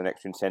there is an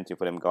extra incentive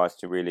for them guys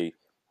to really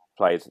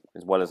play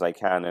as well as they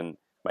can and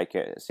make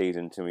it a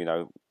season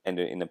to end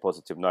it in a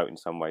positive note in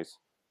some ways.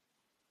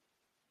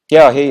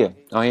 Yeah, I hear you.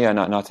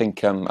 And I think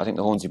the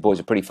Hornsey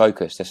boys are pretty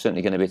focused. They're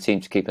certainly going to be a team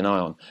to keep an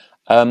eye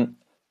on.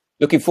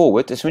 Looking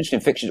forward, there's some interesting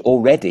fixtures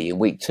already in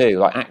week 2.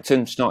 Like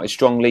Acton started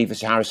strongly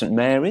versus Harrow St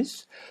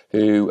Mary's,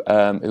 who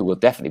will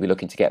definitely be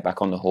looking to get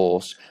back on the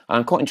horse.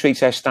 I'm quite intrigued to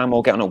see how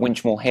Stanmore get on at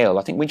Winchmore Hill.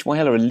 I think Winchmore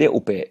Hill are a little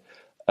bit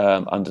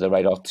under the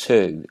radar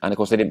too, and of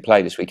course they didn't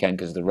play this weekend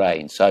because of the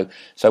rain. So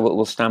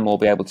will Stanmore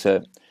be able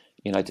to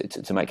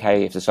to make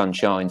hay if the sun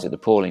shines at the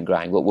Pauling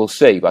Ground? We'll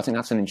see, but I think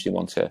that's an interesting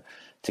one to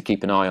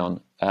keep an eye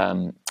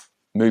on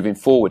moving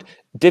forward.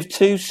 Div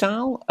 2,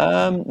 Sal,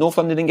 North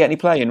London didn't get any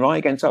play in, right,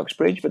 against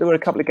Uxbridge, but there were a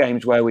couple of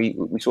games where we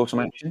saw some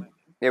action.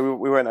 Yeah,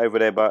 we went over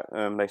there, but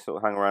they sort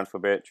of hung around for a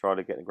bit, tried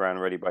to get the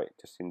ground ready, but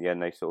just in the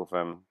end they sort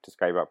of just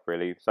gave up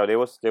really. So there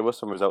was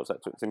some results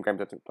some games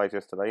that took place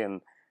yesterday,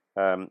 and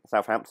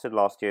Southampton,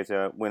 last year's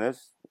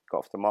winners, got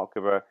off the mark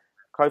of a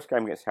close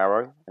game against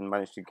Harrow and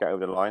managed to get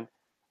over the line.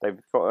 They've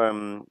got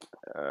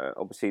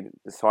obviously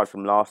the side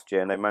from last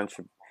year, and they managed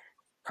to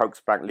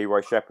coax back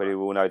Leroy Shepherd, who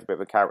we all know is a bit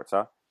of a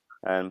character,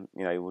 and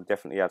he will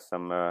definitely add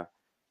some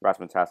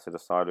razzmatazz to the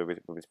side with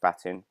his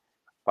batting.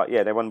 But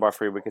yeah, they won by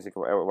 3 wickets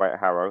away at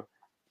Harrow,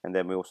 and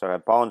then we also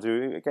had Barnes,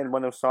 who again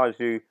one of those sides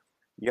who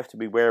you have to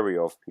be wary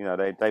of.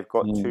 They've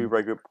got 2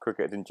 very good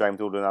cricketers in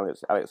James Alden and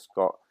Alex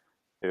Scott,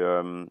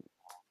 who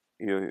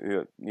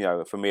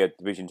for me, a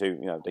Division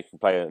 2, they can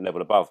play a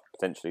level above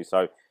potentially.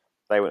 So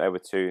they went over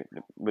to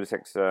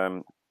Middlesex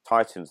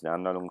Titans now,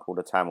 no longer called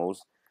the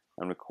Tamils,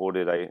 and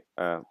recorded a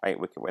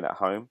 8-wicket win at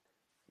home,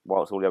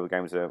 whilst all the other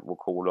games were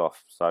called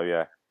off. So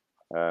yeah,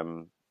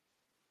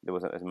 there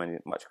wasn't as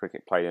much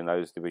cricket played in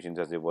those divisions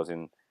as there was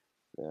in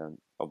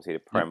obviously the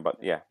Prem. But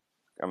yeah,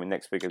 I mean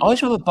next week. I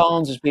always remember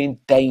Barnes as being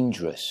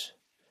dangerous.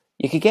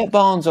 You could get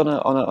Barnes on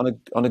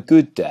a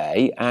good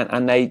day,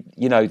 and they,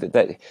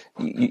 that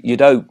you'd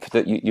hope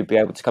that you'd be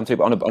able to come through.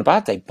 But on a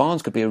bad day,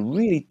 Barnes could be a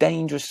really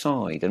dangerous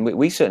side, and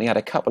we certainly had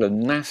a couple of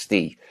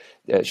nasty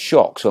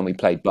shocks when we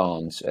played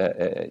Barnes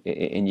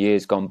in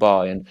years gone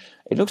by. And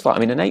it looks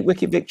like, an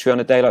 8-wicket victory on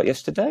a day like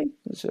yesterday.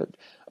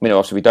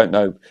 Obviously we don't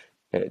know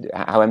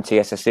how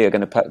MTSSC are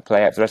going to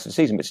play out for the rest of the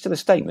season, but it's still a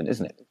statement,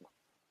 isn't it?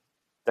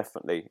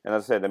 Definitely, and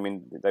as I said,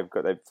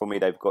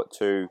 they've got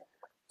two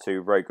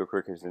very good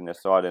cricketers in their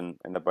side, and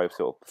they both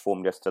sort of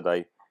performed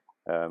yesterday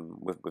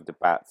with the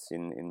bats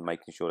in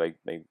making sure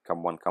they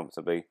come one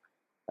comfortably.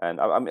 And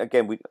I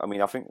think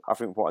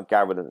what I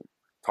gather, the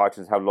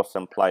Titans have lost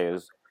some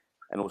players,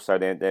 and also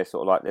they're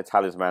sort of like their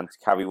talisman.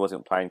 Cavi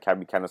wasn't playing,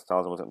 Cavi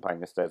Canastars wasn't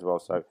playing yesterday as well,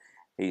 so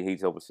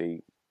he's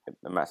obviously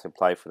a massive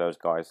play for those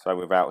guys. So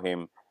without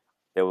him,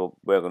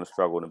 we're going to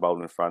struggle in the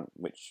bowling front,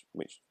 which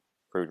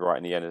proved right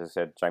in the end. As I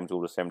said, James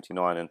Alder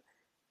 79 and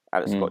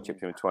Alex Scott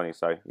chipped in with 20.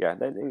 So yeah,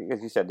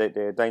 as you said,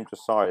 they're a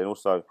dangerous side, and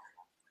also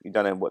you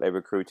don't know what they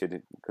recruited,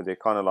 because they're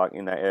kind of like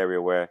in that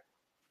area where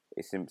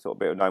it's in sort of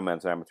a bit of no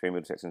man's land between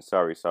Middlesex and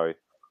Surrey. So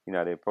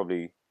they're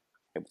probably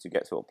able to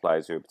get sort of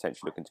players who are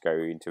potentially looking to go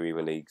into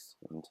either leagues.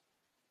 And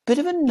bit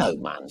of a no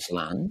man's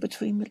land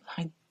between.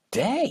 How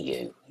dare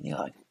you?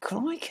 Like,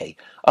 crikey,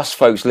 us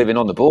folks living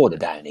on the border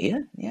down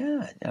here.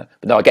 Yeah.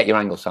 But no, I get your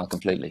angle, Sal,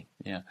 completely.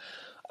 Yeah.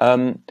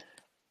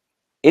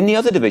 In the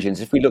other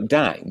divisions, if we look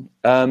down,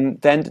 then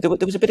there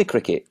was a bit of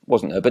cricket,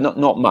 wasn't there? But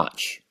not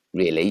much,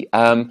 really.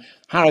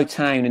 Harrow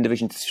Town in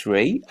Division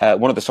 3,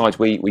 one of the sides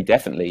we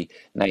definitely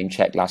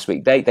name-checked last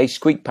week, they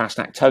squeaked past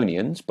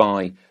Actonians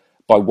by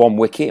 1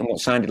 wicket in what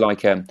sounded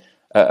like a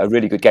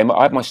really good game.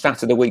 I have my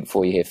stat of the week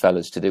for you here,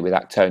 fellas, to do with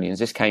Actonians.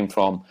 This came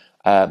from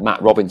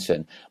Matt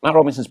Robinson. Matt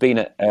Robinson's been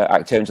at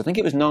Actonians, I think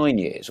it was 9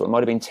 years, or it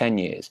might have been 10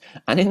 years.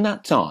 And in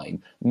that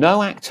time, no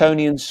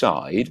Actonian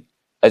side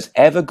has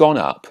ever gone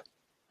up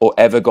or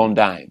ever gone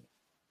down.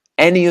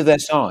 Any of their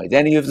side,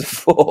 any of the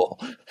 4.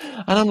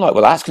 And I'm like,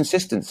 well, that's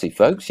consistency,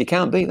 folks. You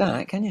can't beat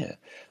that, can you?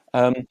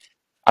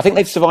 I think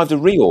they've survived a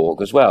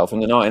reorg as well from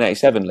the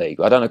 1987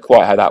 league. I don't know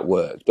quite how that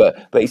worked,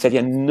 but he said,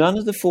 yeah, none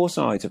of the 4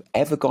 sides have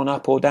ever gone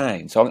up or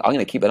down. So I'm going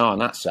to keep an eye on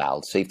that,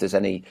 Sal, to see if there's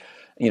any,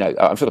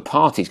 I'm sure the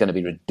party's going to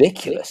be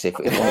ridiculous if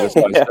one of the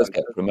sides does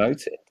get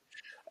promoted.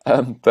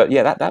 But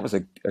yeah, that was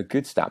a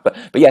good stat. But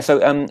yeah, so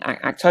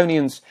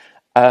Actonians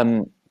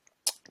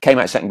came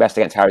out second best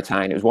against Harrow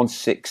Town. It was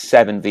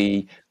 167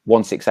 v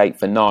 168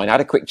 for 9. I had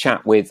a quick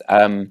chat with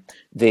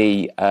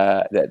the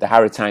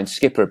Harrow Town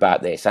skipper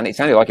about this, and it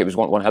sounded like it was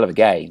one hell of a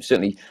game.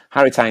 Certainly,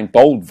 Harrow Town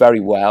bowled very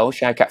well.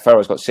 Shaukat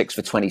Farrow's got 6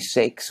 for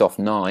 26 off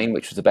 9,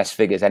 which was the best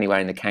figures anywhere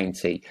in the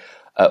county,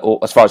 or,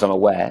 as far as I'm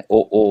aware,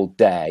 all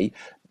day.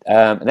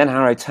 And then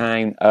Harrow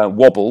Town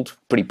wobbled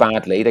pretty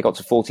badly. They got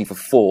to 40 for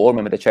 4.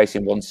 Remember, they're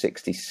chasing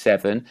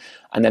 167.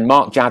 And then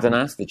Mark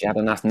Jadanath, the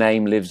Jadanath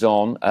name lives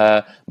on.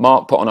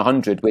 Mark put on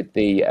 100 with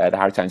the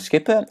Harrow Town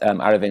skipper,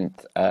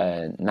 Aravind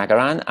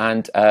Nagaran,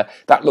 and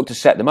that looked to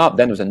set them up.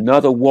 Then there was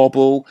another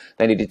wobble.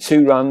 They needed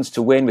 2 runs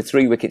to win with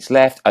 3 wickets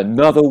left.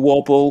 Another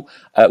wobble.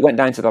 Went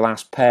down to the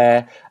last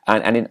pair.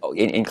 And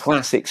in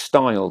classic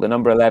style, the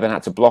number 11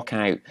 had to block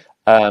out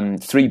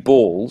 3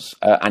 balls,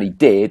 and he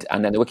did.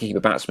 And then the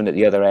wicketkeeper batsman at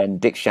the other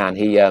end, Dick Shan,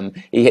 he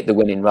hit the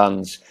winning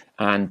runs,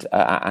 and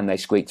they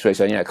squeaked through.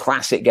 So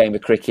classic game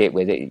of cricket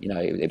with it.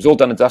 It was all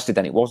done and dusted.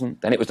 Then it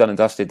wasn't. Then it was done and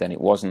dusted. Then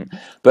it wasn't.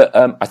 But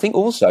I think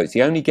also it's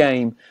the only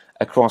game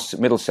across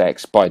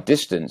Middlesex by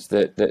distance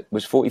that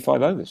was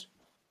 45 overs.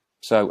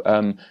 So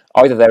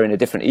either they're in a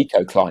different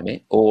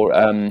eco-climate, or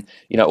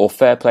or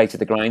fair play to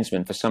the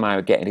groundsman for somehow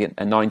getting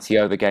a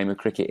 90-over game of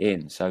cricket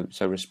in. So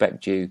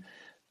respect due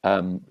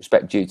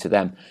to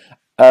them.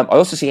 I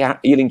also see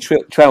Ealing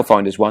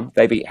Trailfinders won.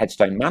 They beat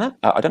Headstone Manor.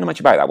 I don't know much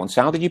about that one.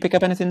 Sal, did you pick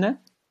up anything there?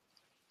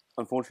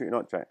 Unfortunately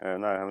not, Jack.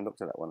 No, I haven't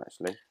looked at that one,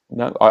 actually.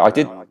 No, I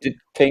did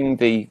ping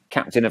the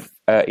captain of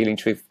Ealing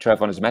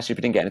Trailfinders a message,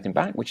 but didn't get anything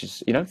back, which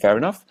is, fair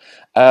enough.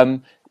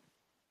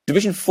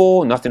 Division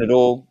 4, nothing at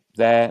all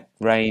there.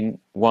 Rain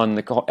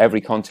won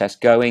every contest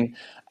going.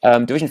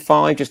 Division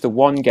 5, just the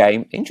one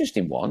game.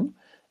 Interesting one.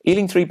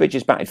 Ealing Three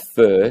Bridges batted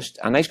first,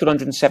 and they scored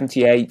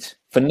 178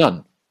 for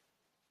none,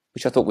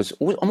 which I thought was...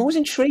 I'm always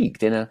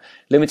intrigued in a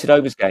limited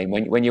overs game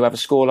when you have a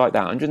score like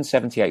that,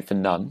 178 for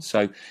none.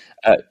 So,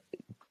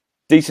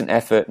 decent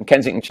effort. And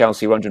Kensington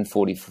Chelsea were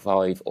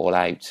 145 all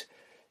out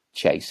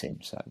chasing.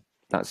 So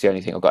that's the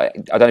only thing I've got.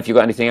 I don't know if you've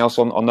got anything else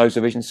on those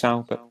divisions,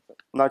 Sal, but...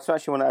 No, it's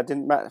actually I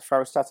didn't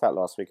throw a stat out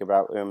last week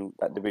about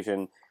that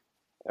division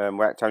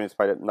where Actonians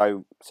played at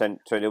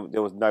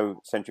there was no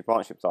century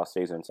partnerships last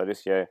season. So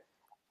this year,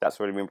 that's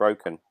already been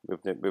broken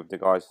with the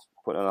guys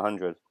putting on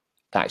 100.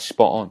 That's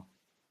spot on.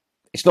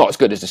 It's not as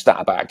good as the stat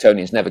about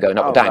Actonians never going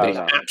up or down, but it's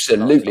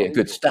absolutely a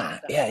good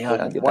stat. Yeah,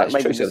 that's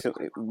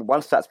true.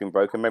 One stat's been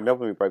broken, maybe another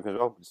will be broken as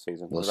well this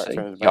season. We'll see.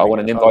 I want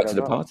an invite to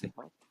the party.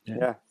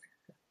 Yeah.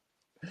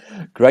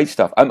 Great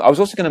stuff. I was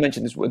also going to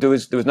mention this. There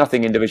was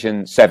nothing in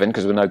Division 7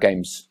 because there were no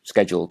games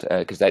scheduled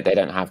because they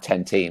don't have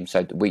 10 teams.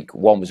 So week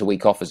 1 was a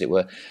week off, as it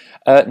were.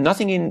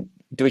 Nothing in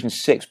Division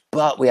 6,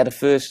 but we had a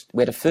first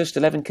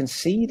 11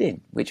 conceding,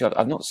 which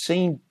I've not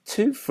seen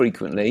too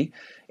frequently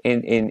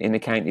in the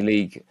county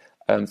league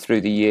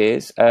through the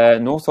years.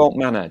 Northolt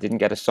Manor didn't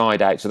get a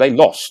side out, so they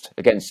lost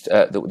against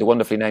the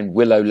wonderfully named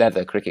Willow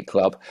Leather Cricket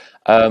Club.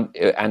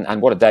 And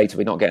what a day to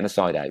be not getting a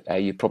side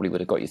out. You probably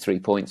would have got your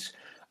 3 points.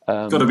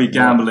 Got to be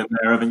gambling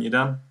there, haven't you,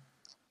 Dan?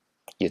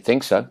 You'd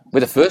think so.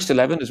 With the first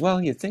 11 as well,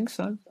 you'd think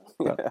so.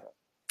 But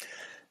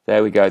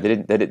there we go. They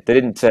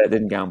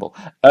didn't gamble.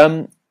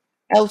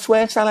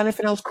 Elsewhere, Sal,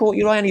 anything else caught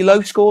your eye? Any low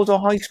scores or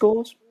high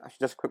scores? Actually,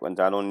 just a quick one,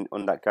 Dan,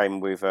 on that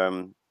game with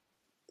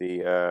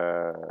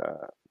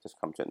just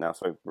come to it now.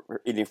 So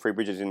Ealing Three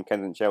Bridges in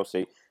Kensington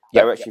Chelsea.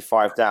 They were actually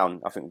 5 down.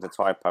 I think the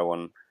typo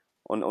on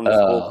the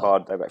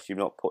scorecard, they've actually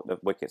not put the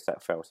wickets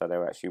that fell, so they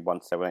were actually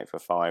 178 for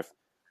 5.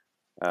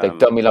 They've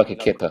done me like a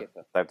kipper.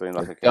 They've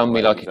done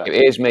me like a kipper.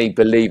 Here's me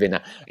believing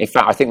that. In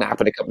fact, I think that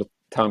happened a couple of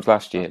times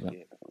last year.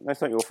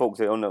 That's not your fault,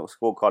 because on the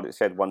scorecard it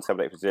said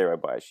 178 for 0,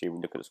 but actually when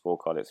you look at the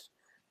scorecard,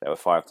 they were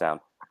 5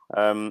 down.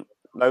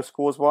 Low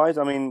scores wise,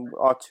 I mean,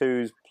 our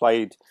twos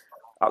played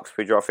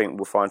Uxbridge. I think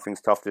will find things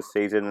tough this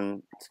season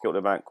and skilled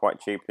them out quite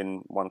cheap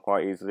and won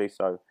quite easily.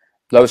 So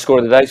lowest score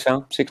of the day,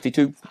 Sal,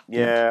 62.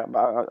 Yeah,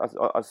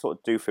 I sort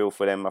of do feel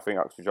for them. I think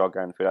Uxbridge are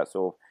going through that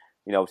sort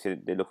of, obviously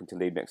they're looking to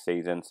lead next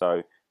season.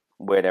 So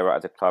where they're at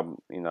as a club,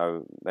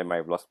 they may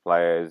have lost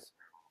players.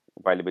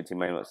 Availability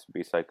may not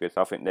be so good.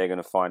 So I think they're going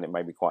to find it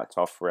maybe quite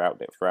tough throughout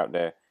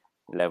their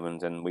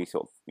 11s, and we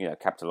sort of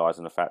capitalise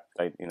on the fact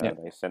they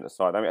sent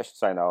aside. I mean, I should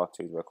say our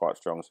twos were quite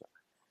strong. So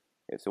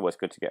it's always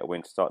good to get a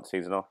win to start the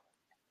season off.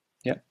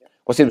 Yeah.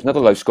 Well, see, there was another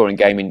low-scoring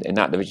game in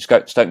that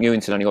division. Stoke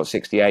Newington only got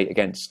 68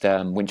 against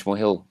Winchmore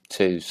Hill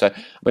too. So,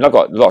 I mean, I've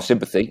got a lot of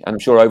sympathy, and I'm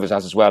sure Overs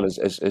has as well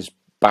as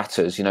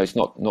batters. It's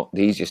not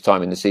the easiest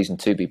time in the season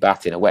to be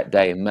batting, a wet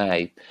day in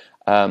May.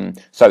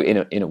 So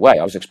in a way,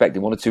 I was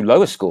expecting 1 or 2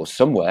 lower scores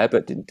somewhere,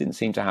 but didn't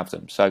seem to have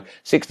them. So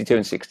 62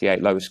 and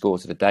 68 lower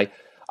scores of the day.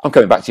 I'm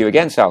coming back to you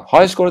again, Sal.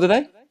 Highest score of the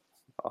day?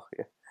 Oh,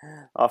 yeah.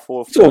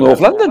 It's all North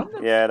London.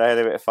 Yeah, they had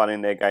a bit of fun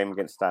in their game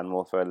against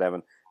Stanmore for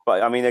 11.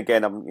 But I mean,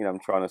 again, I'm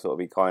trying to sort of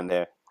be kind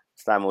there.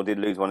 Stanmore did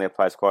lose one of their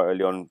players quite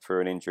early on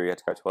through an injury. Had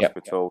to go to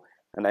hospital,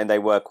 and then they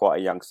were quite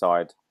a young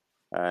side.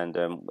 And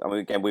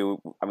yesterday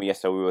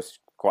we were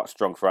quite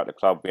strong throughout the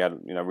club. We had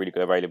really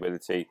good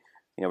availability.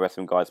 We had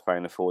some guys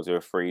playing the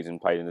 4-0-3s and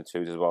played in the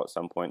 2s as well at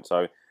some point.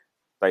 So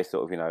they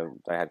sort of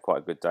they had quite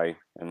a good day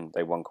and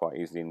they won quite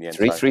easily in the end.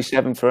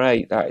 3-3-7 for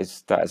 8. That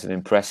is an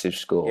impressive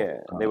score.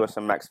 Yeah, there were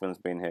some maximums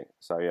being hit.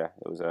 So yeah,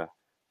 it was a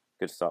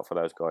good start for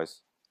those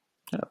guys.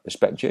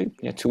 Respect due.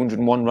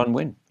 201 run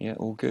win. Yeah,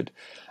 all good.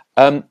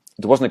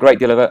 There wasn't a great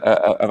deal of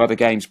other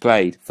games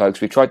played, folks.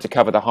 We tried to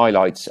cover the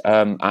highlights,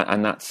 and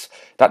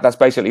that's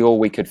basically all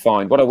we could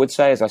find. What I would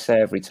say, as I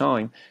say every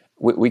time,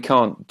 we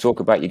can't talk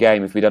about your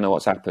game if we don't know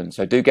what's happened.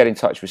 So do get in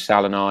touch with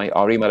Sal and I.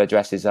 Our email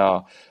addresses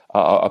are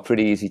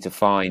pretty easy to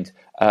find,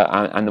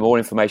 and the more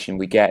information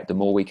we get, the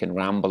more we can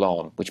ramble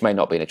on, which may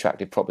not be an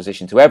attractive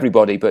proposition to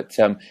everybody, but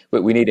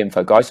we need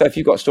info, guys. So if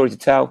you've got a story to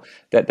tell,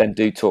 then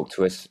do talk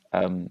to us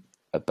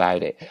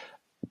about it.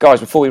 Guys,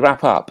 before we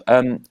wrap up,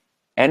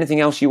 anything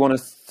else you want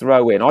to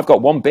throw in? I've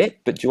got one bit,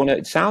 but do you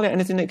want to, Sal,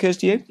 anything that occurs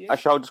to you?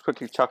 Actually, I'll just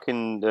quickly chuck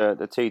in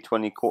the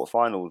T20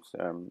 quarterfinals.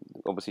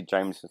 Obviously,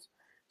 James'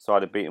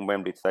 side have beaten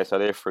Wembley today, so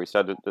they're through.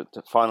 So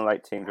the final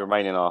 8 teams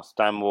remaining are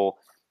Stanmore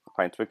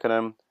playing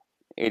Twickenham,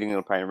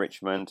 Ealing playing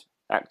Richmond,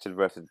 Acton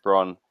versus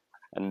Bron,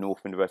 and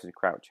Northland versus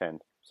Crouch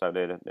End. So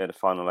they're the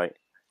final 8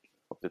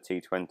 of the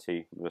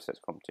T20 Middlesex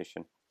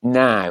competition.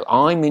 Now,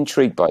 I'm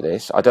intrigued by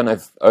this. I don't know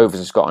if Overs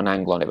has got an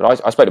angle on it,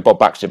 but I spoke to Bob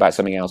Baxter about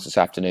something else this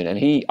afternoon,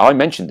 and I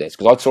mentioned this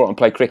because I saw it on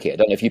Play Cricket. I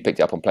don't know if you picked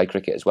it up on Play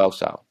Cricket as well,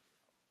 Sal.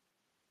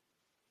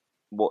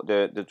 What,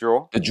 the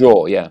draw? The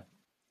draw, yeah.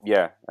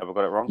 Yeah, have I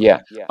got it wrong? Yeah.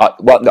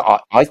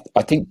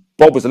 I think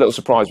Bob was a little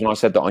surprised when I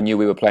said that I knew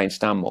we were playing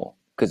Stanmore,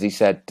 because he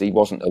said he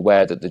wasn't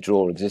aware that the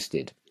draw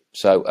existed.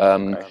 So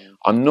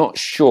I'm not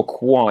sure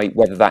quite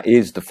whether that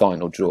is the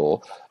final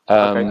draw.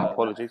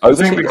 Apologies. I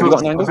think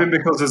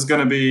because there's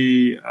going to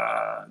be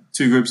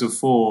 2 groups of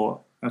 4.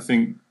 I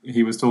think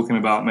he was talking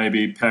about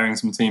maybe pairing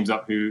some teams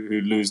up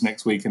who lose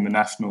next week in the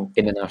national.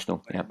 In the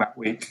national, yeah. That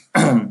week.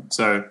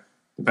 So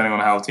depending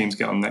on how teams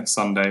get on next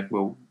Sunday,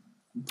 we'll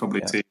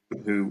probably see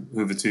who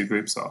the 2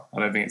 groups are. I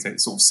don't think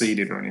it's sort of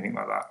seeded or anything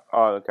like that.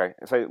 Oh, okay.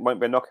 So it won't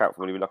be a knockout,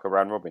 will it be like a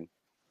round robin?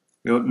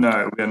 No,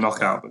 it'll be a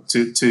knockout, but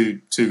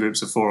two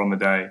groups of 4 on the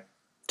day.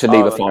 To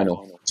leave a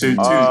final. Two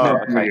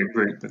not really a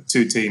group, but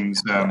 2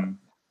 teams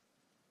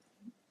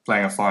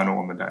playing a final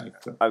on the day.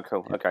 So. Oh,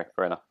 cool. Okay,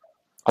 fair enough.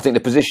 I think the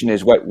position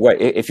is, wait,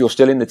 if you're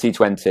still in the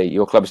T20,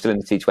 your club is still in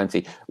the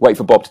T20, wait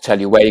for Bob to tell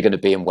you where you're going to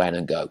be and when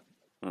and go.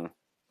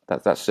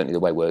 That's certainly the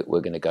way we're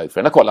going to go for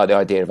it. And I quite like the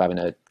idea of having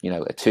a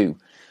 2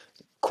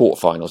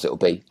 quarterfinals it'll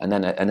be, and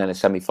then a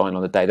semi-final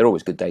on the day. They're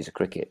always good days of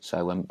cricket.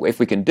 So if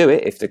we can do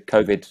it, if the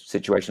COVID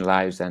situation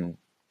allows, then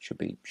should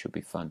be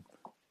fun.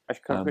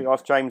 Actually, can I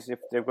ask James if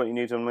they've got any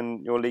news on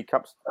when your League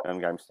Cup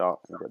games start?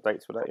 Have you got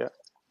dates for that yet?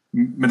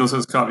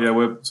 Middlesex Cup, yeah.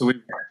 We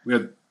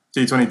had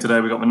T20 today.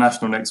 We got the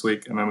National next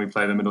week, and then we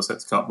play the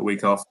Middlesex Cup the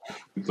week after.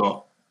 We've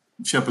got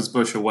Shepherd's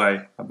Bush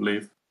away, I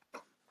believe.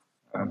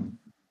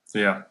 So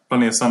yeah,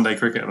 plenty of Sunday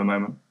cricket at the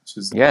moment. Which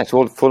is, it's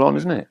all full on,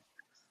 isn't it?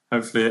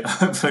 Hopefully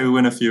we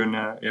win a few,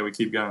 and we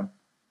keep going.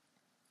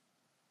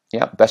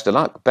 Yeah, best of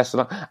luck.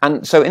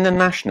 And so in the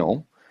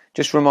National,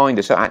 just remind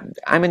us,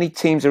 how many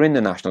teams are in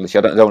the National this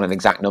year? I don't know an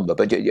exact number,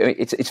 but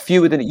it's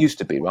fewer than it used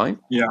to be, right?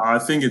 Yeah, I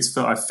think it's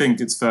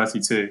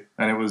 32,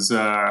 and it was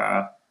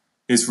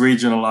it's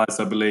regionalised,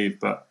 I believe,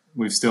 but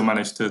we've still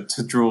managed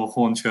to draw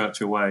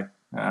Hornchurch away.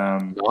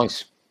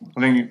 Nice. I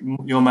think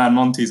your man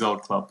Monty's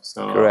old club.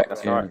 So correct.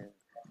 That's right.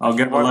 I'll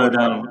get the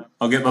lowdown.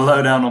 I'll get the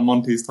lowdown on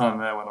Monty's time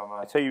there when I'm.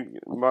 I tell you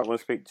might want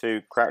to speak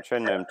to Crouch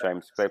End,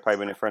 James. They played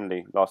in a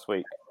friendly last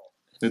week.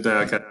 Did they?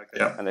 Okay.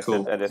 Yeah. And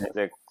cool.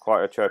 They're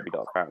quite a chirpy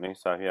dog, apparently.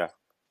 So yeah.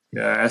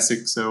 Yeah,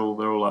 Essex. They're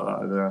all like that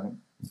over there, I think.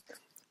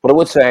 What I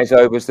would say is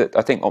that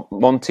I think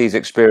Monty's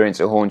experience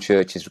at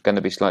Hornchurch is going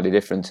to be slightly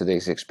different to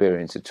this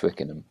experience at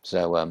Twickenham.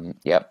 So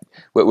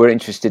we're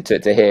interested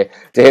to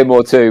hear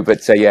more too. But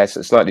yes,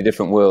 slightly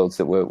different worlds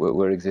that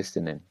we're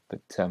existing in.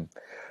 But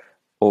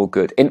all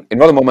good. In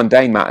rather more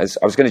mundane matters,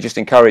 I was going to just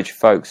encourage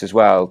folks as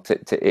well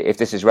to if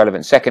this is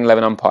relevant, second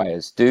 11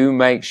 umpires, do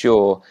make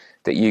sure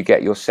that you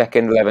get your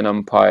second 11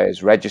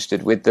 umpires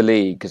registered with the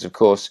league, because of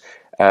course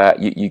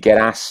you get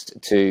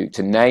asked to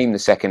name the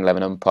second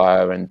 11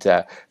 umpire, and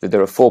that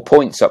there are 4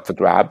 points up for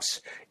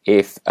grabs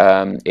if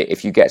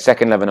you get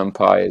second 11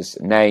 umpires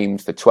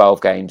named for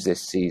 12 games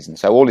this season.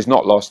 So all is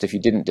not lost if you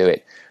didn't do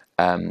it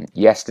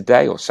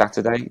yesterday or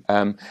Saturday,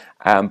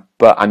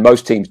 but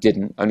most teams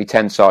didn't. Only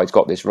 10 sides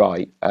got this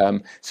right.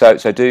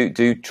 So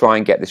do try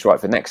and get this right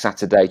for next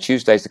Saturday.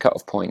 Tuesday's the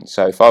cut-off point.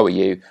 So if I were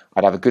you,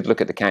 I'd have a good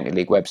look at the County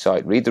League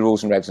website, read the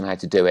rules and regs on how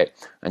to do it,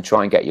 and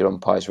try and get your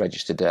umpires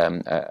registered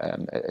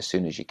as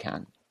soon as you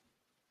can.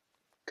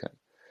 Okay.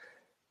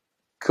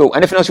 Cool.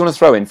 Anything else you want to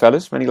throw in,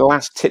 fellas? Any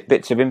last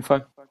tidbits of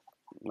info?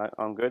 No,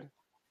 I'm good.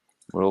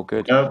 We're all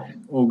good. Yeah,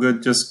 all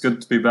good. Just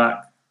good to be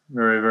back.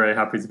 Very, very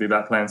happy to be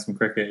back playing some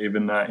cricket,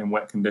 even in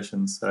wet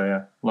conditions. So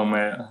yeah,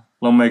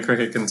 long may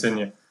cricket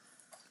continue.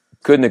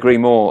 Couldn't agree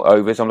more,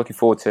 Overs. I'm looking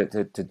forward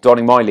to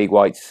donning my league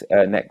whites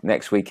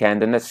next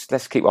weekend, and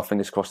let's keep our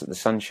fingers crossed that the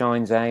sun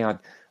shines. I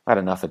had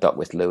enough of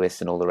Duckworth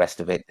Lewis and all the rest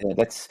of it.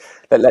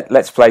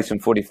 Let's play some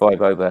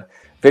 45 over,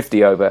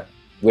 50 over,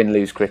 win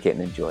lose cricket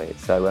and enjoy it.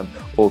 So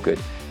all good.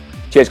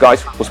 Cheers,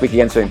 guys. We'll speak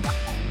again soon.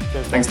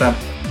 Thanks, Dan.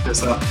 Cheers,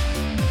 sir.